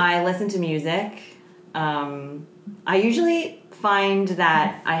 definitely. I listen to music. I usually find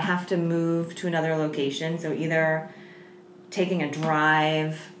that I have to move to another location, so either taking a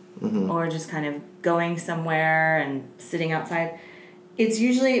drive or just kind of going somewhere and sitting outside. It's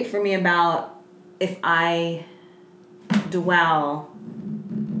usually for me about, if I dwell,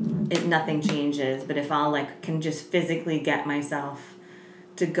 nothing changes, but if I'll can just physically get myself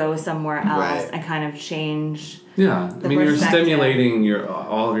to go somewhere else and kind of change. Yeah, I mean, you're stimulating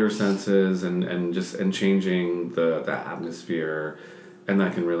all of your senses and changing the atmosphere, and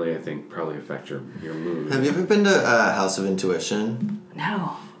that can really, I think, probably affect your mood. Have you ever been to House of Intuition?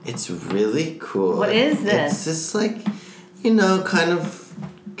 No. It's really cool. What is this? It's this kind of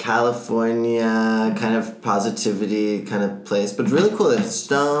California, kind of positivity kind of place, but really cool. It has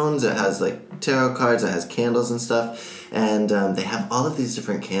stones, it has tarot cards, it has candles and stuff, and they have all of these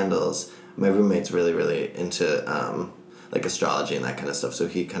different candles. My roommate's really, really into astrology and that kind of stuff, so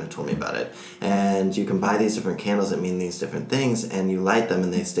he kind of told me about it. And you can buy these different candles that mean these different things, and you light them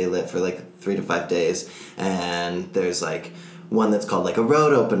and they stay lit for 3 to 5 days. And there's one that's called a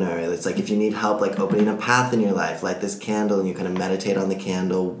road opener. It's if you need help opening a path in your life, light this candle, and you kind of meditate on the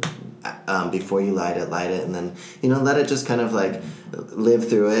candle before you light it, and then let it just kind of live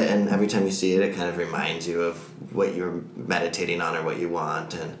through it, and every time you see it kind of reminds you of what you're meditating on or what you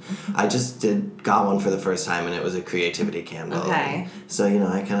want. And I just got one for the first time, and it was a creativity candle. Okay. And so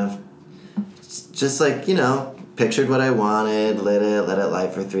I kind of just pictured what I wanted, lit it, let it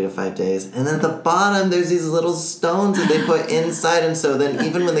light for 3 to 5 days, and then at the bottom there's these little stones that they put inside, and so then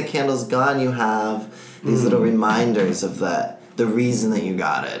even when the candle's gone, you have these little reminders of the reason that you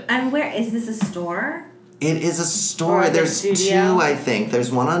got it. And where is this, a store? It is a store. Or there's studio? 2, I think.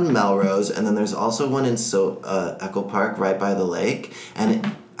 There's one on Melrose, and then there's also one in Echo Park right by the lake.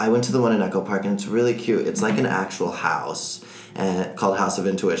 And I went to the one in Echo Park, and it's really cute. It's like an actual house. Called House of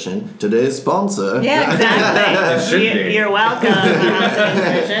Intuition. Today's sponsor. Yeah, exactly. It should be. You're welcome, House of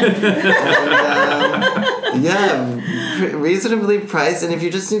Intuition. And, reasonably priced, and if you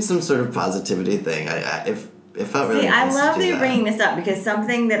just need some sort of positivity thing, it felt really nice I love to that do you're that. bringing this up because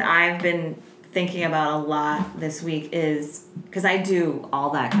something that I've been thinking about a lot this week is, because I do all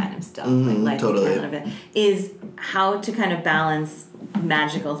that kind of stuff, like totally. the candle of it, is how to kind of balance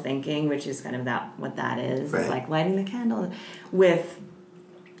magical thinking, which is kind of what that is. Right. It's like lighting the candle, with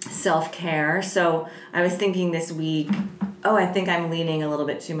self-care. So I was thinking this week, I think I'm leaning a little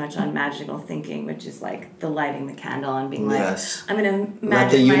bit too much on magical thinking, which is like the lighting the candle and being like, Yes. I'm going to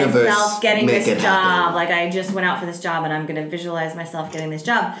Let the imagine universe myself getting make this it job. happen. Like I just went out for this job and I'm going to visualize myself getting this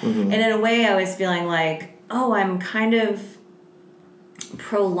job. Mm-hmm. And in a way I was feeling like, I'm kind of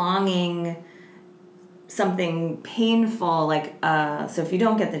prolonging something painful, like so if you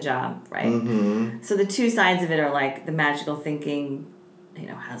don't get the job, right? Mm-hmm. So the two sides of it are like the magical thinking,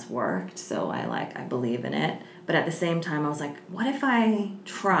 has worked, so I believe in it. But at the same time I was like, what if I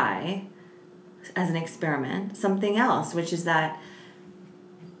try as an experiment something else, which is that,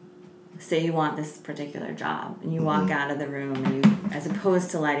 say you want this particular job and you walk out of the room and you, as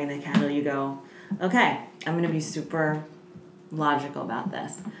opposed to lighting the candle, you go, okay, I'm going to be super logical about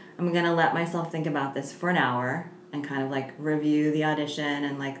this. I'm going to let myself think about this for an hour and kind of like review the audition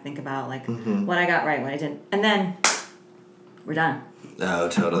and like think about like what I got right, what I didn't. And then we're done. Oh,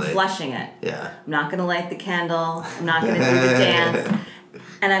 totally. Flushing it. Yeah. I'm not going to light the candle. I'm not going to do the dance.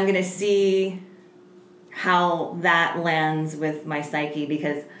 And I'm going to see how that lands with my psyche,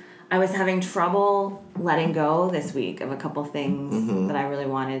 because I was having trouble letting go this week of a couple things that I really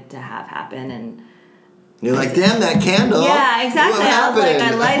wanted to have happen. And you're like, damn that candle. yeah, exactly. What I was like,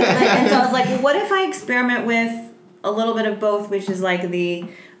 happened? I light it. And so I was like, well, what if I experiment with a little bit of both, which is like the,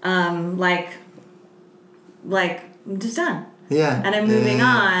 like, I'm just done. Yeah. And I'm moving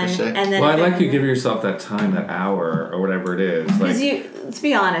on. For sure. And then Well, I if like it- you give yourself that time, that hour or whatever it is. Like, Because let's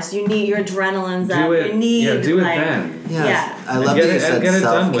be honest, you need your adrenaline's up. do it. You need do it like, then. Yes. Yeah. I love get that you it said and get it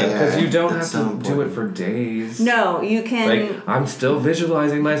done with, self-care. because you don't That's have so to do it important. for days. No, you can. Like, I'm still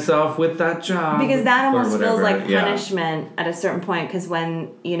visualizing myself with that job. Because that or almost feels whatever. like Yeah. punishment at a certain point. Because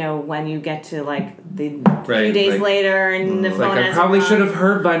when you get to like the few Right, days like- later and the phone Like, I hasn't probably rung. should have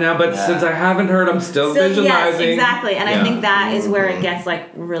heard by now, but Yeah. since I haven't heard, I'm still So, visualizing. yes, exactly. And I Yeah. think that is where it gets like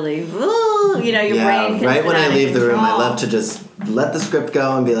really, your brain gets right when I out of leave the room, I control. love to just let the script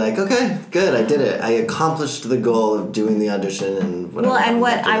go and be like, okay, good, I did it. I accomplished the goal of doing the audition and whatever. Well, and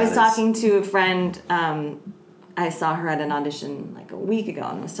what after I was that is. talking to a friend, I saw her at an audition like a week ago,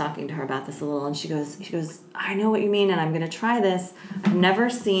 and I was talking to her about this a little, and she goes, I know what you mean, and I'm gonna try this. I've never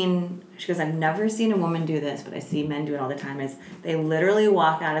seen a woman do this, but I see men do it all the time. Is they literally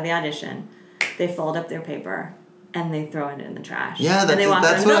walk out of the audition, they fold up their paper, and they throw it in the trash. Yeah, and they walk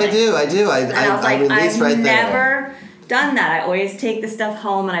that's out of what the I building. do. I And I was like, release I've right there. never done that. I always take the stuff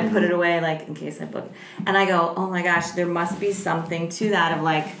home and I put it away, like in case I book. And I go, oh my gosh, there must be something to that of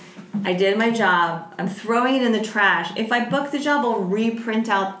like, I did my job. I'm throwing it in the trash. If I book the job, I'll reprint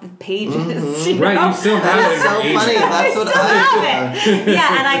out the pages. Right, you still have it. That's so in your funny. agent. That's what Still I have do. it.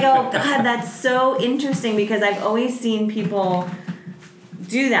 Yeah, and I go, God, that's so interesting, because I've always seen people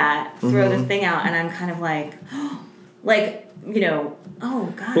do that, throw the thing out, and I'm kind of like,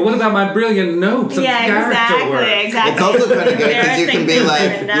 oh God. But what about my brilliant notes of Yeah, character work? exactly. It's also kind of good because you can be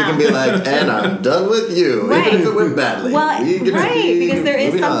Embarrassing like, and I'm done with you, Right. even if it went badly. Well, You can right, be because there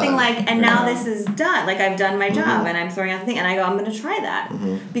is moving something on. like, and now this is done. Like, I've done my job, and I'm throwing out the thing, and I go, I'm going to try that.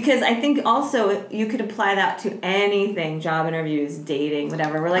 Because I think also you could apply that to anything, job interviews, dating,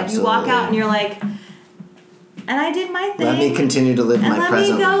 whatever. Where, like, you walk out and you're like, and I did my thing. Let me continue to live and my let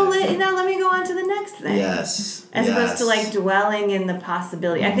present me go, life. let me go on to the next thing. Yes. As yes. opposed to like dwelling in the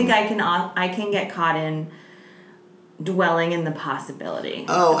possibility. I think I can get caught in dwelling in the possibility.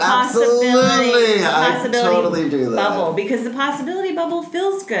 Oh, The absolutely. the I possibility totally do that. bubble, because the possibility bubble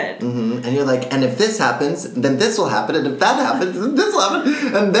feels good. And you're like, and if this happens, then this will happen, and if that happens, then this will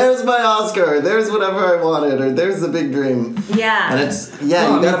happen, and there's my Oscar, or there's whatever I wanted, or there's the big dream. Yeah. And it's, Well, you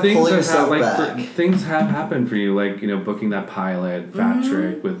I mean, gotta pull yourself like, back. things have happened for you, like, booking that pilot, Fat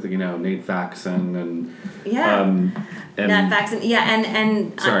Trick, with, Nate Faxon, and... Yeah. and Nat Faxon. Yeah,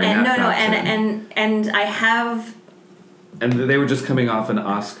 and Sorry, and Nat no, Faxon. and I have. And they were just coming off an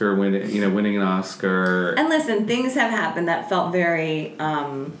Oscar, winning an Oscar. And listen, things have happened that felt very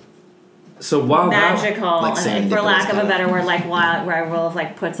So while magical, Like for serendipitous lack of kind a of. better word, like where I will have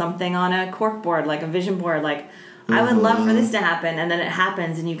like put something on a cork board, like a vision board, like I would love for this to happen, and then it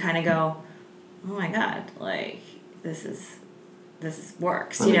happens, and you kind of go, oh my God, like this is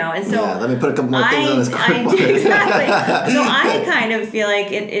works, and so yeah, let me put a couple more things on this cork board. exactly. So I kind of feel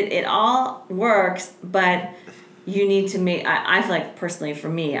like it all works, but you need to make. I feel like personally for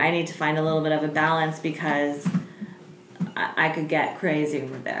me, I need to find a little bit of a balance, because I could get crazy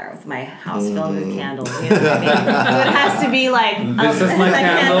over there with my house filled with candles. You know what I mean? So it has to be like This is my a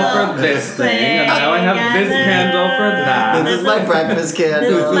candle for this thing, and now I have this candle for that. This is my breakfast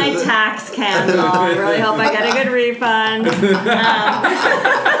candle. This is my tax candle. I really hope I get a good refund.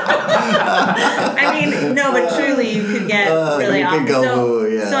 I mean, no, but truly, you could get really you off. could go, So,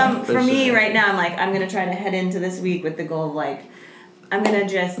 yeah, so for for me sure. right now, I'm like, I'm gonna try to head into this week with the goal of like, I'm gonna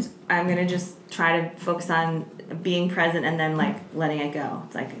just try to focus on being present and then like letting it go.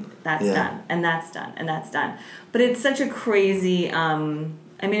 It's like that's Yeah. done and that's done and that's done. But it's such a crazy.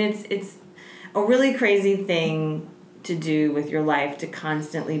 I mean, it's a really crazy thing to do with your life to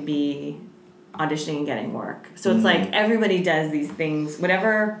constantly be auditioning and getting work. So it's like everybody does these things.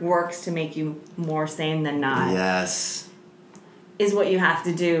 Whatever works to make you more sane than not Yes. is what you have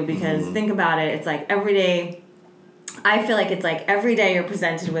to do, because think about it. It's like every day. I feel like it's like every day you're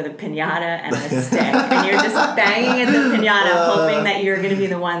presented with a piñata and a stick, and you're just banging at the piñata, hoping that you're going to be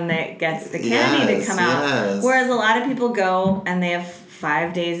the one that gets the candy to Yes, come out. yes. Whereas a lot of people go and they have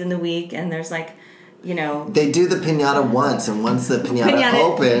 5 days in the week, and there's like, you know, They do the piñata once, and once the piñata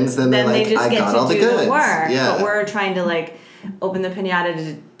opens, then they're like, they just I get got to all the do goods. the work. Yeah. But we're trying to like open the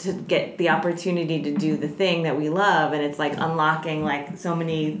piñata to get the opportunity to do the thing that we love, and it's like unlocking like so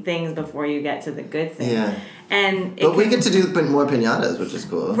many things before you get to the good thing. Yeah. And it But we can- get to do more piñatas, which is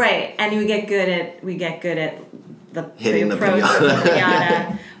cool. right, and we get good at the Hitting the approach of the piñata.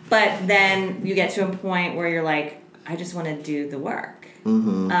 piñata. But then you get to a point where you're like, I just want to do the work.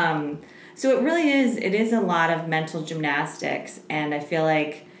 Mm-hmm. So it really is. It is a lot of mental gymnastics, and I feel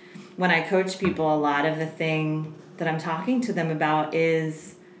like when I coach people, a lot of the thing that I'm talking to them about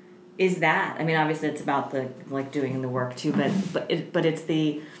is that. I mean, obviously, it's about the like doing the work too, but it's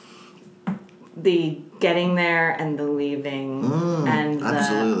the getting there and the leaving and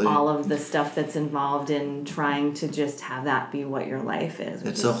absolutely. all of the stuff that's involved in trying to just have that be what your life is.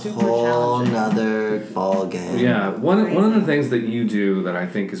 Which It's is a super whole challenging. nother ball game. Yeah, one of the things that you do that I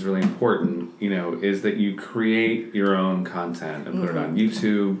think is really important, you know, is that you create your own content and put it on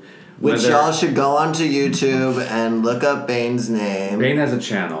YouTube. Which Whether- y'all should go onto YouTube and look up Bane's name. Bane has a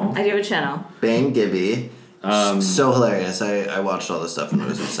channel. I do have a channel. Bane Gibby. So hilarious. I watched all this stuff and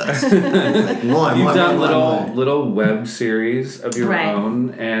was obsessed. Like, more, You've more, done more, more. little web series of your Right.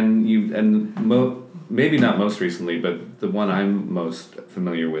 own, and maybe not most recently, but the one I'm most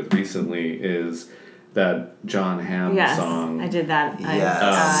familiar with recently is that John Hamm Yes, song. I did that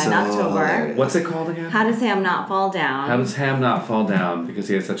Yes, in so October. hilarious. What's it called again? How does Ham not fall down? How does Ham not fall down? Because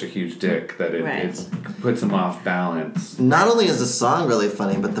he has such a huge dick that it Right. puts him off balance. Not only is the song really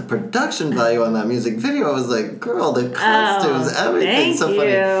funny, but the production value on that music video, I was like, girl, the costumes, everything's so thank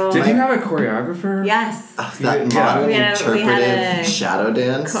funny. you. Did you have a choreographer? Yes. That Yeah. modern We had interpretive a- shadow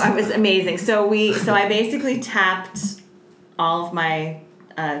dance. It was amazing. So I basically tapped all of my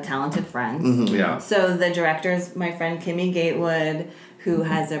talented friends. Mm-hmm. Yeah. So the director is my friend Kimmy Gatewood, who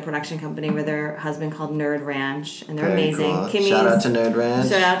has a production company with her husband called Nerd Ranch, and they're Very amazing. cool. Kimmy's, Shout out to Nerd Ranch.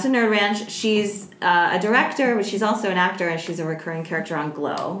 Shout out to Nerd Ranch. She's a director, but she's also an actor, and she's a recurring character on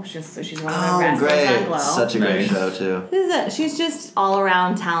Glow. She's one of the Oh, wrestlers on great. Glow. Such a great Nice. show, too. She's just all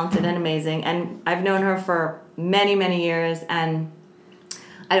around talented and amazing, and I've known her for many, many years, and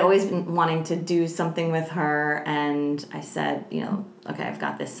I'd always been wanting to do something with her, and I said, okay, I've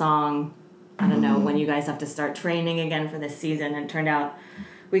got this song. I don't know when you guys have to start training again for this season, and it turned out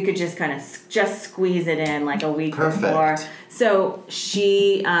we could just kind of just squeeze it in like a week Perfect. before. So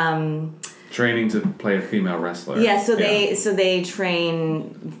she Training to play a female wrestler. they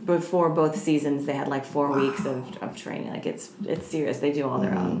train before both seasons. They had like 4 weeks of training. Like it's serious. They do all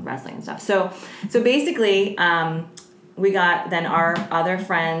their own wrestling and stuff. So basically, we got then our other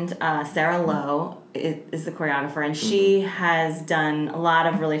friend Sarah Lowe is the choreographer, and she has done a lot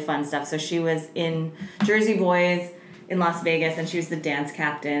of really fun stuff. So she was in Jersey Boys in Las Vegas, and she was the dance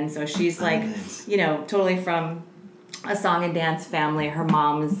captain. So she's like, nice. Totally from a song and dance family. Her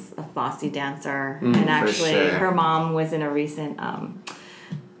mom's a Fosse dancer, and actually sure. her mom was in a recent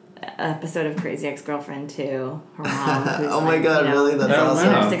episode of Crazy Ex-Girlfriend too. Her mom. Who's Oh my God, really? That's Oh, awesome.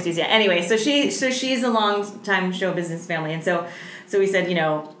 wow. in her 60s. Yeah. Anyway, so she's a long time show business family, and so we said,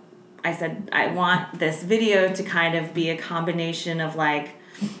 I said I want this video to kind of be a combination of like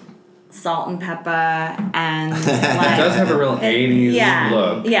Salt and Pepper and like It does have a real 80s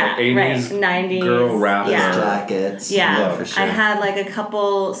look. Yeah, like 80s right. 90s girl rapper. yeah. Jackets. Yeah, for sure. I had like a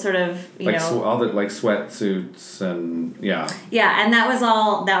couple sort of All the like sweatsuits and yeah, and that was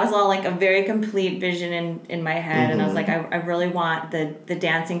all like a very complete vision in my head, and I was like, I really want the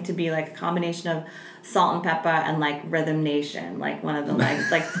dancing to be like a combination of Salt and Pepper and like Rhythm Nation, like one of the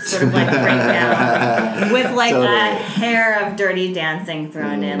like sort of like breakdowns with like Totally. a hair of Dirty Dancing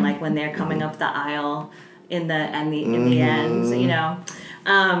thrown in, like when they're coming up the aisle in the end,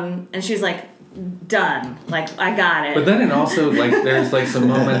 and she's like, done, like I got it. But then it also like there's like some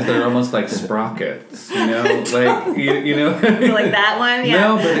moments that are almost like sprockets, like you know like that one, yeah.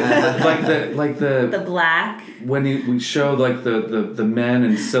 No, but like the black. When we showed like the men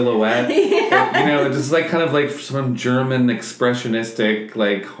in silhouette, it's just like kind of like some German expressionistic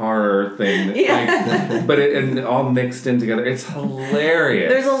like horror thing, but and all mixed in together. It's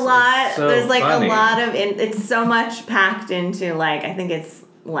hilarious. There's a lot. It's so there's like funny. a lot of. It's so much packed into like I think it's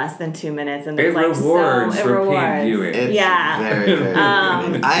less than 2 minutes, and It there's like rewards it repeat rewards. viewing. It's Yeah. very, very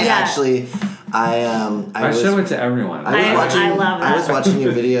rewarding. I show it to everyone. I love that. I was watching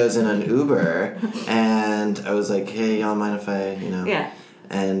your videos in an Uber, and I was like, "Hey, y'all mind if I, Yeah.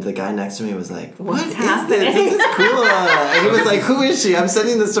 And the guy next to me was like, What's "What is happening?" this? This is cool." And he was like, "Who is she? I'm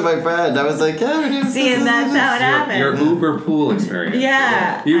sending this to my friend." I was like, "Yeah, her name's See, and that's how it happened. Your Uber pool experience.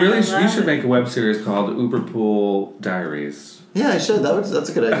 Yeah. You really I you should love make a web series called Uber Pool Diaries. Yeah, I should. That's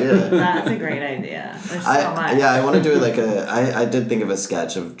a good idea." That's a great idea. There's so much. I want to do like I did think of a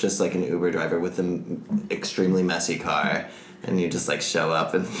sketch of just like an Uber driver with an extremely messy car, and you just like show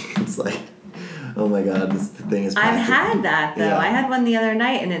up and it's like, oh my god, this thing is I've packed. had that though. Yeah. I had one the other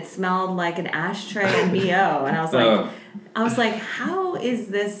night, and it smelled like an ashtray and BO, and I was like, how is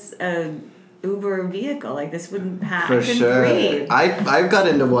this a Uber vehicle? Like this wouldn't pass. For I couldn't sure. breathe. I got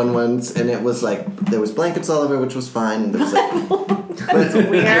into one once, and it was like there was blankets all over, which was fine. There was like, That's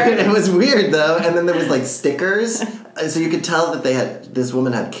weird. It was weird though, and then there was like stickers, so you could tell that this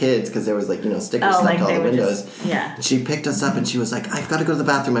woman had kids because there was like stickers Oh, stuck like to all they the were windows. yeah. She picked us up and she was like, "I've got to go to the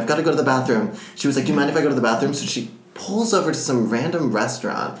bathroom. I've got to go to the bathroom." She was like, "Do you mind if I go to the bathroom?" So she pulls over to some random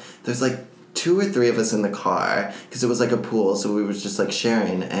restaurant. There's like 2 or 3 of us in the car because it was like a pool, so we were just like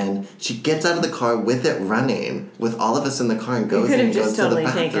sharing. And she gets out of the car with it running, with all of us in the car, and goes could and have goes just to the totally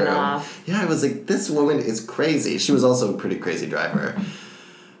bathroom. taken off. Yeah, I was like, this woman is crazy. She was also a pretty crazy driver,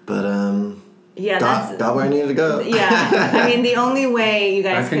 but Yeah, got where I needed to go. Yeah, I mean the only way you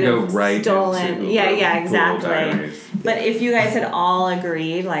guys I can could go have right stolen. into Yeah, Uber Pool exactly. Diaries. But if you guys had all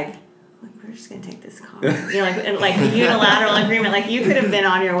agreed, like we're just gonna take this car, like a unilateral agreement, like you could have been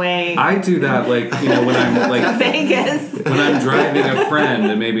on your way I do that like when I'm to like Vegas. when I'm driving a friend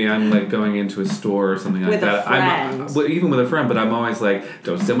and maybe I'm like going into a store or something like With a that. friend. Even with a friend, but I'm always like,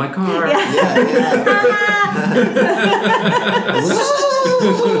 don't steal my car.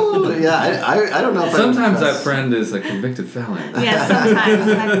 Yeah, I don't know if Sometimes I that friend is a convicted felon. Yeah, sometimes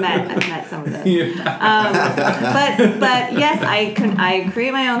I've met some of them. But yes, I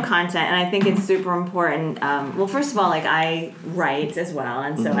create my own content, and I think it's super important. Well, first of all, like I write as well,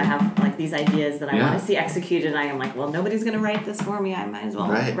 and so I have like these ideas that I want to see executed, and I am like, well, nobody's gonna write this for me. I might as well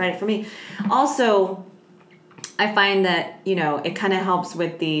write it for me. Also, I find that it kind of helps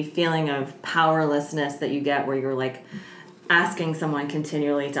with the feeling of powerlessness that you get, where you're like asking someone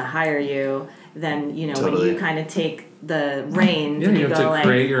continually to hire you. Then when you kind of take the reins and you you have go to like,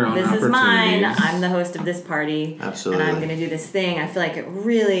 create your own this is mine. opportunities. I'm the host of this party, Absolutely. and I'm going to do this thing. I feel like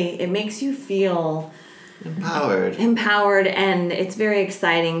it makes you feel empowered, and it's very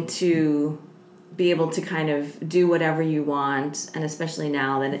exciting to be able to kind of do whatever you want, and especially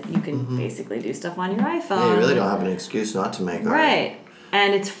now that you can basically do stuff on your iPhone. Yeah, you really don't have an excuse not to make art. Right.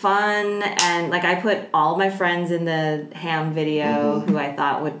 And it's fun, and like I put all my friends in the ham video who I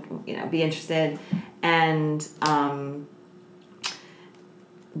thought would be interested, and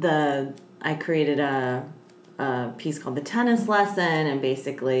I created a piece called The Tennis Lesson, and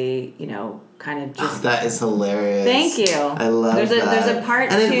basically kind of just that is hilarious. Thank you. I love that. There's a part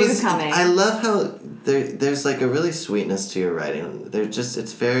and 2 coming. I love how there's like a really sweetness to your writing.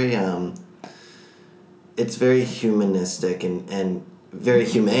 It's very humanistic and very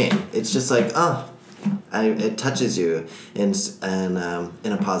humane. It's just like it touches you in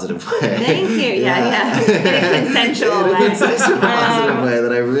a positive way. Thank you. Yeah. In a consensual way. In such a positive way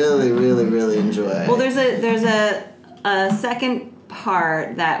that I really, really, really enjoy. Well, there's a second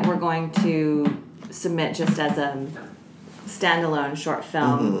part that we're going to submit just as a standalone short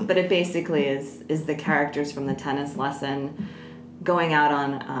film, but it basically is the characters from The Tennis Lesson going out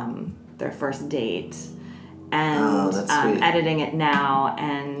on their first date, and that's sweet. editing it now,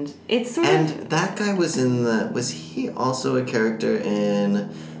 and it's sort And of. that guy was was he also a character in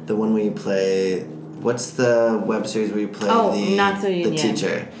the one where you play, what's the web series where you play Not So the Union.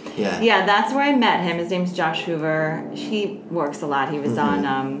 teacher? Yeah. Yeah, that's where I met him. His name's Josh Hoover. He works a lot. He was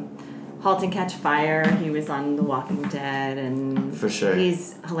on *Halt and Catch Fire*. He was on *The Walking Dead*, and For sure.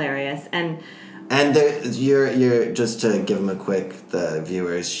 he's hilarious. And there, you're just to give them a quick, the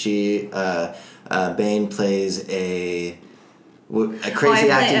viewers. Bane plays a crazy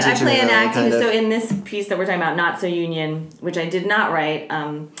acting teacher. I play an really, acting. kind of. So in this piece that we're talking about, *Not So Union*, which I did not write,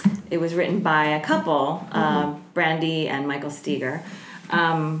 it was written by a couple, Brandy and Michael Steger.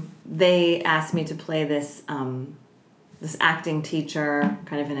 They asked me to play this this acting teacher,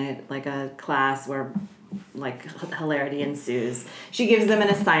 kind of in a class where hilarity ensues. She gives them an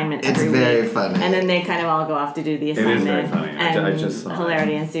assignment every week. It's very funny. And then they kind of all go off to do the assignment. It is very funny. And I just saw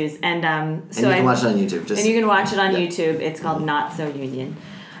hilarity ensues. And so and you can watch it on YouTube. and you can watch it on Yeah. YouTube. It's called *Not So Union*.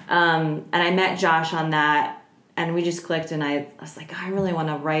 And I met Josh on that, and we just clicked, and I was like, I really want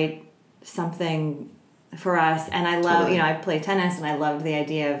to write something for us. And I love, Totally. I play tennis, and I loved the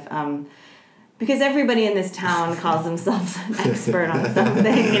idea of, because everybody in this town calls themselves an expert on something,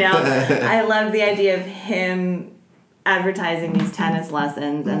 I love the idea of him advertising these tennis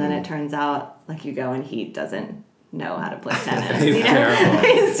lessons, and then it turns out, you go, and he doesn't know how to play tennis. He's terrible.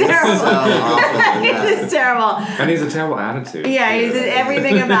 He's terrible. So awful, yeah. He's terrible. And he's a terrible attitude. Yeah, too.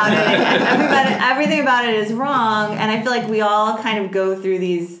 everything about it. Everything about it is wrong, and I feel like we all kind of go through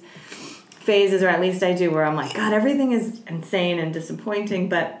these phases, or at least I do, where I'm like, God, everything is insane and disappointing,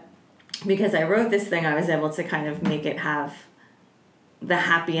 but because I wrote this thing, I was able to kind of make it have the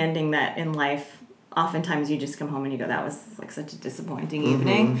happy ending that in life, oftentimes you just come home and you go, that was such a disappointing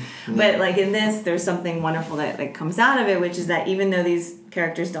evening. But in this, there's something wonderful that comes out of it, which is that even though these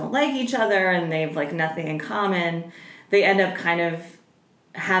characters don't like each other and they've nothing in common, they end up kind of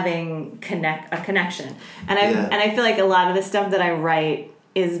having a connection. And I feel like a lot of the stuff that I write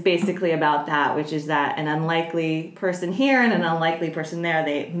is basically about that, which is that an unlikely person here and an unlikely person there,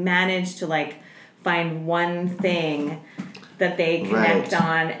 they manage to find one thing that they connect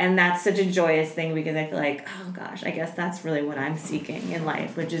on, and that's such a joyous thing, because I feel like, oh gosh, I guess that's really what I'm seeking in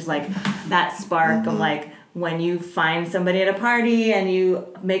life, which is that spark of when you find somebody at a party and you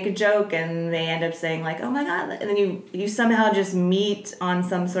make a joke and they end up saying oh my God, and then you somehow just meet on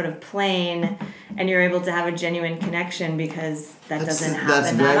some sort of plane and you're able to have a genuine connection, because doesn't happen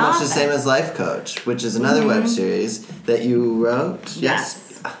That's very that much often. the same as Life Coach, which is another web series that you wrote.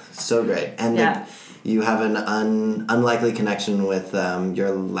 Yes. So great. And you have an unlikely connection with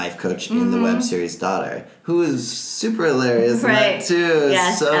your life coach in the web series daughter, who is super hilarious in that too.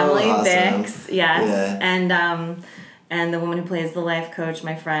 Yes, so Emily awesome. Bix. Yes, Yeah. and the woman who plays the life coach,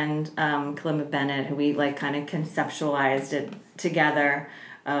 my friend Kalimba Bennett, who we kind of conceptualized it together.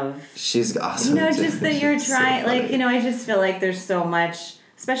 She's awesome. Just that you're She's so trying. funny. I just feel like there's so much,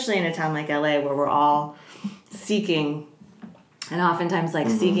 especially in a town like LA, where we're all seeking. And oftentimes,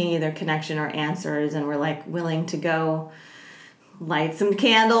 seeking either connection or answers, and we're willing to go light some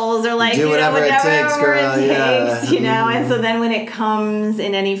candles or Do whatever it takes, girl. Yeah. And so then when it comes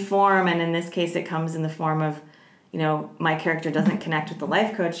in any form, and in this case, it comes in the form of, my character doesn't connect with the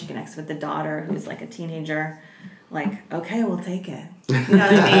life coach; she connects with the daughter, who's a teenager. Okay, we'll take it. You know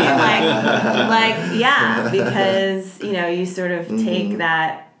what I mean? Yeah, because you sort of take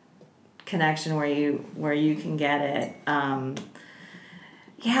that connection where you can get it.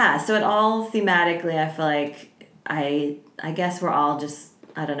 So it all thematically, I feel like I guess we're all just,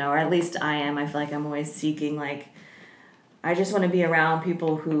 I don't know, or at least I am. I feel like I'm always seeking I just want to be around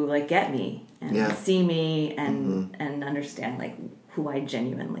people who get me and see me and understand who I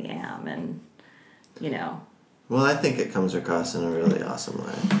genuinely am, and Well, I think it comes across in a really awesome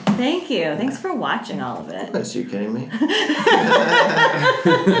way. Thank you. Thanks for watching all of it. Are you kidding me?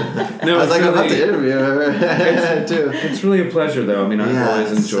 No, I was it's I'm about really- to interview her too. It's really a pleasure, though. I mean, I've Yeah,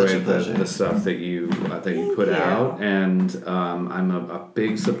 always it's such a enjoyed pleasure. the stuff that you put you. out, and I'm a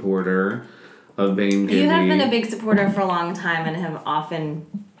big supporter of Bane Gibby. You have been a big supporter for a long time and have often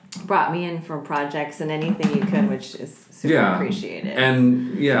brought me in for projects and anything you could, which is super appreciated.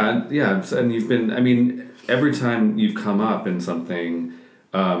 And and you've been. I mean, every time you've come up in something,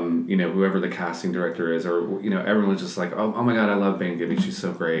 whoever the casting director is, or everyone's just like, oh my God, I love Bane Gibby, she's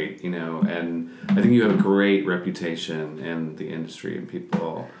so great, and I think you have a great reputation in the industry, and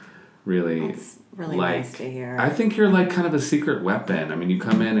people really That's really nice to hear. I think you're kind of a secret weapon. I mean, you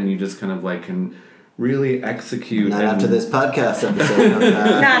come in and you just kind of can really execute. Not and, after this podcast episode.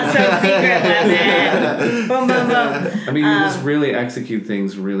 Not so secret weapon. Boom, boom, boom. I mean, you just really execute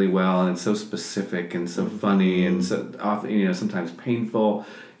things really well, and it's so specific and so funny and so often, sometimes painful,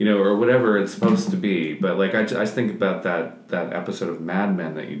 or whatever it's supposed to be. But like, I think about that episode of Mad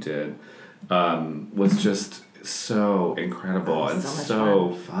Men that you did was just so incredible and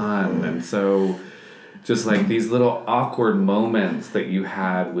so fun and so. Just like these little awkward moments that you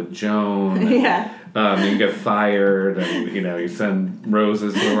had with Joan. Yeah. You get fired and, you send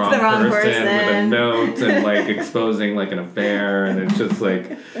roses to the wrong person with a note and like exposing like an affair. And it's just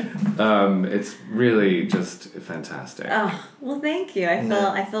like, it's really just fantastic. Oh, well, thank you.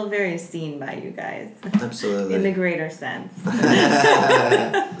 I feel very seen by you guys. Absolutely. In the greater sense.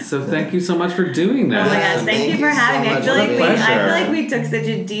 So thank you so much for doing that. Oh my gosh, thank you for having me. I feel pleasure. like we took such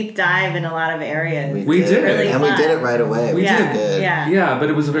a deep dive in a lot of areas. We did. Really and fun. we did it right away. We did good. Yeah. Yeah, but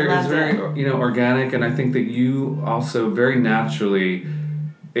it was very organic, and I think that you also very naturally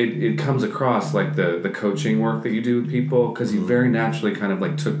it comes across like the coaching work that you do with people, because you very naturally kind of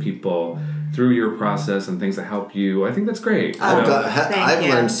like took people through your process and things that help you. I think that's great. I've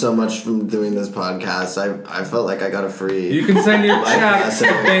learned so much from doing this podcast. I felt like I got a free. You can send your checks to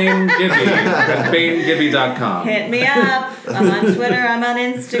Bane Gibby at BaneGibby.com. Hit me up. I'm on Twitter. I'm on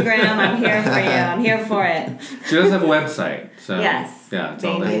Instagram. I'm here for you. I'm here for it. She does have a website. So yes. Yeah, it's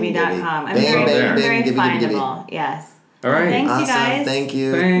all there. BaneGibby.com. I'm very findable. Yes. All right. Thanks, awesome. you guys. Thank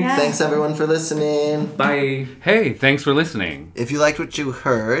you. Thanks. Thanks everyone for listening. Bye. Hey, thanks for listening. If you liked what you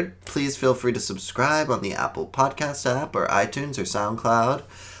heard, please feel free to subscribe on the Apple Podcast app or iTunes or SoundCloud.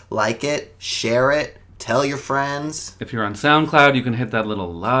 Like it, share it, tell your friends. If you're on SoundCloud, you can hit that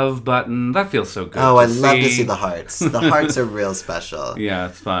little love button. That feels so good. Oh, I love to see the hearts. The hearts are real special. Yeah,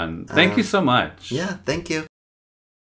 it's fun. Thank you so much. Yeah, thank you.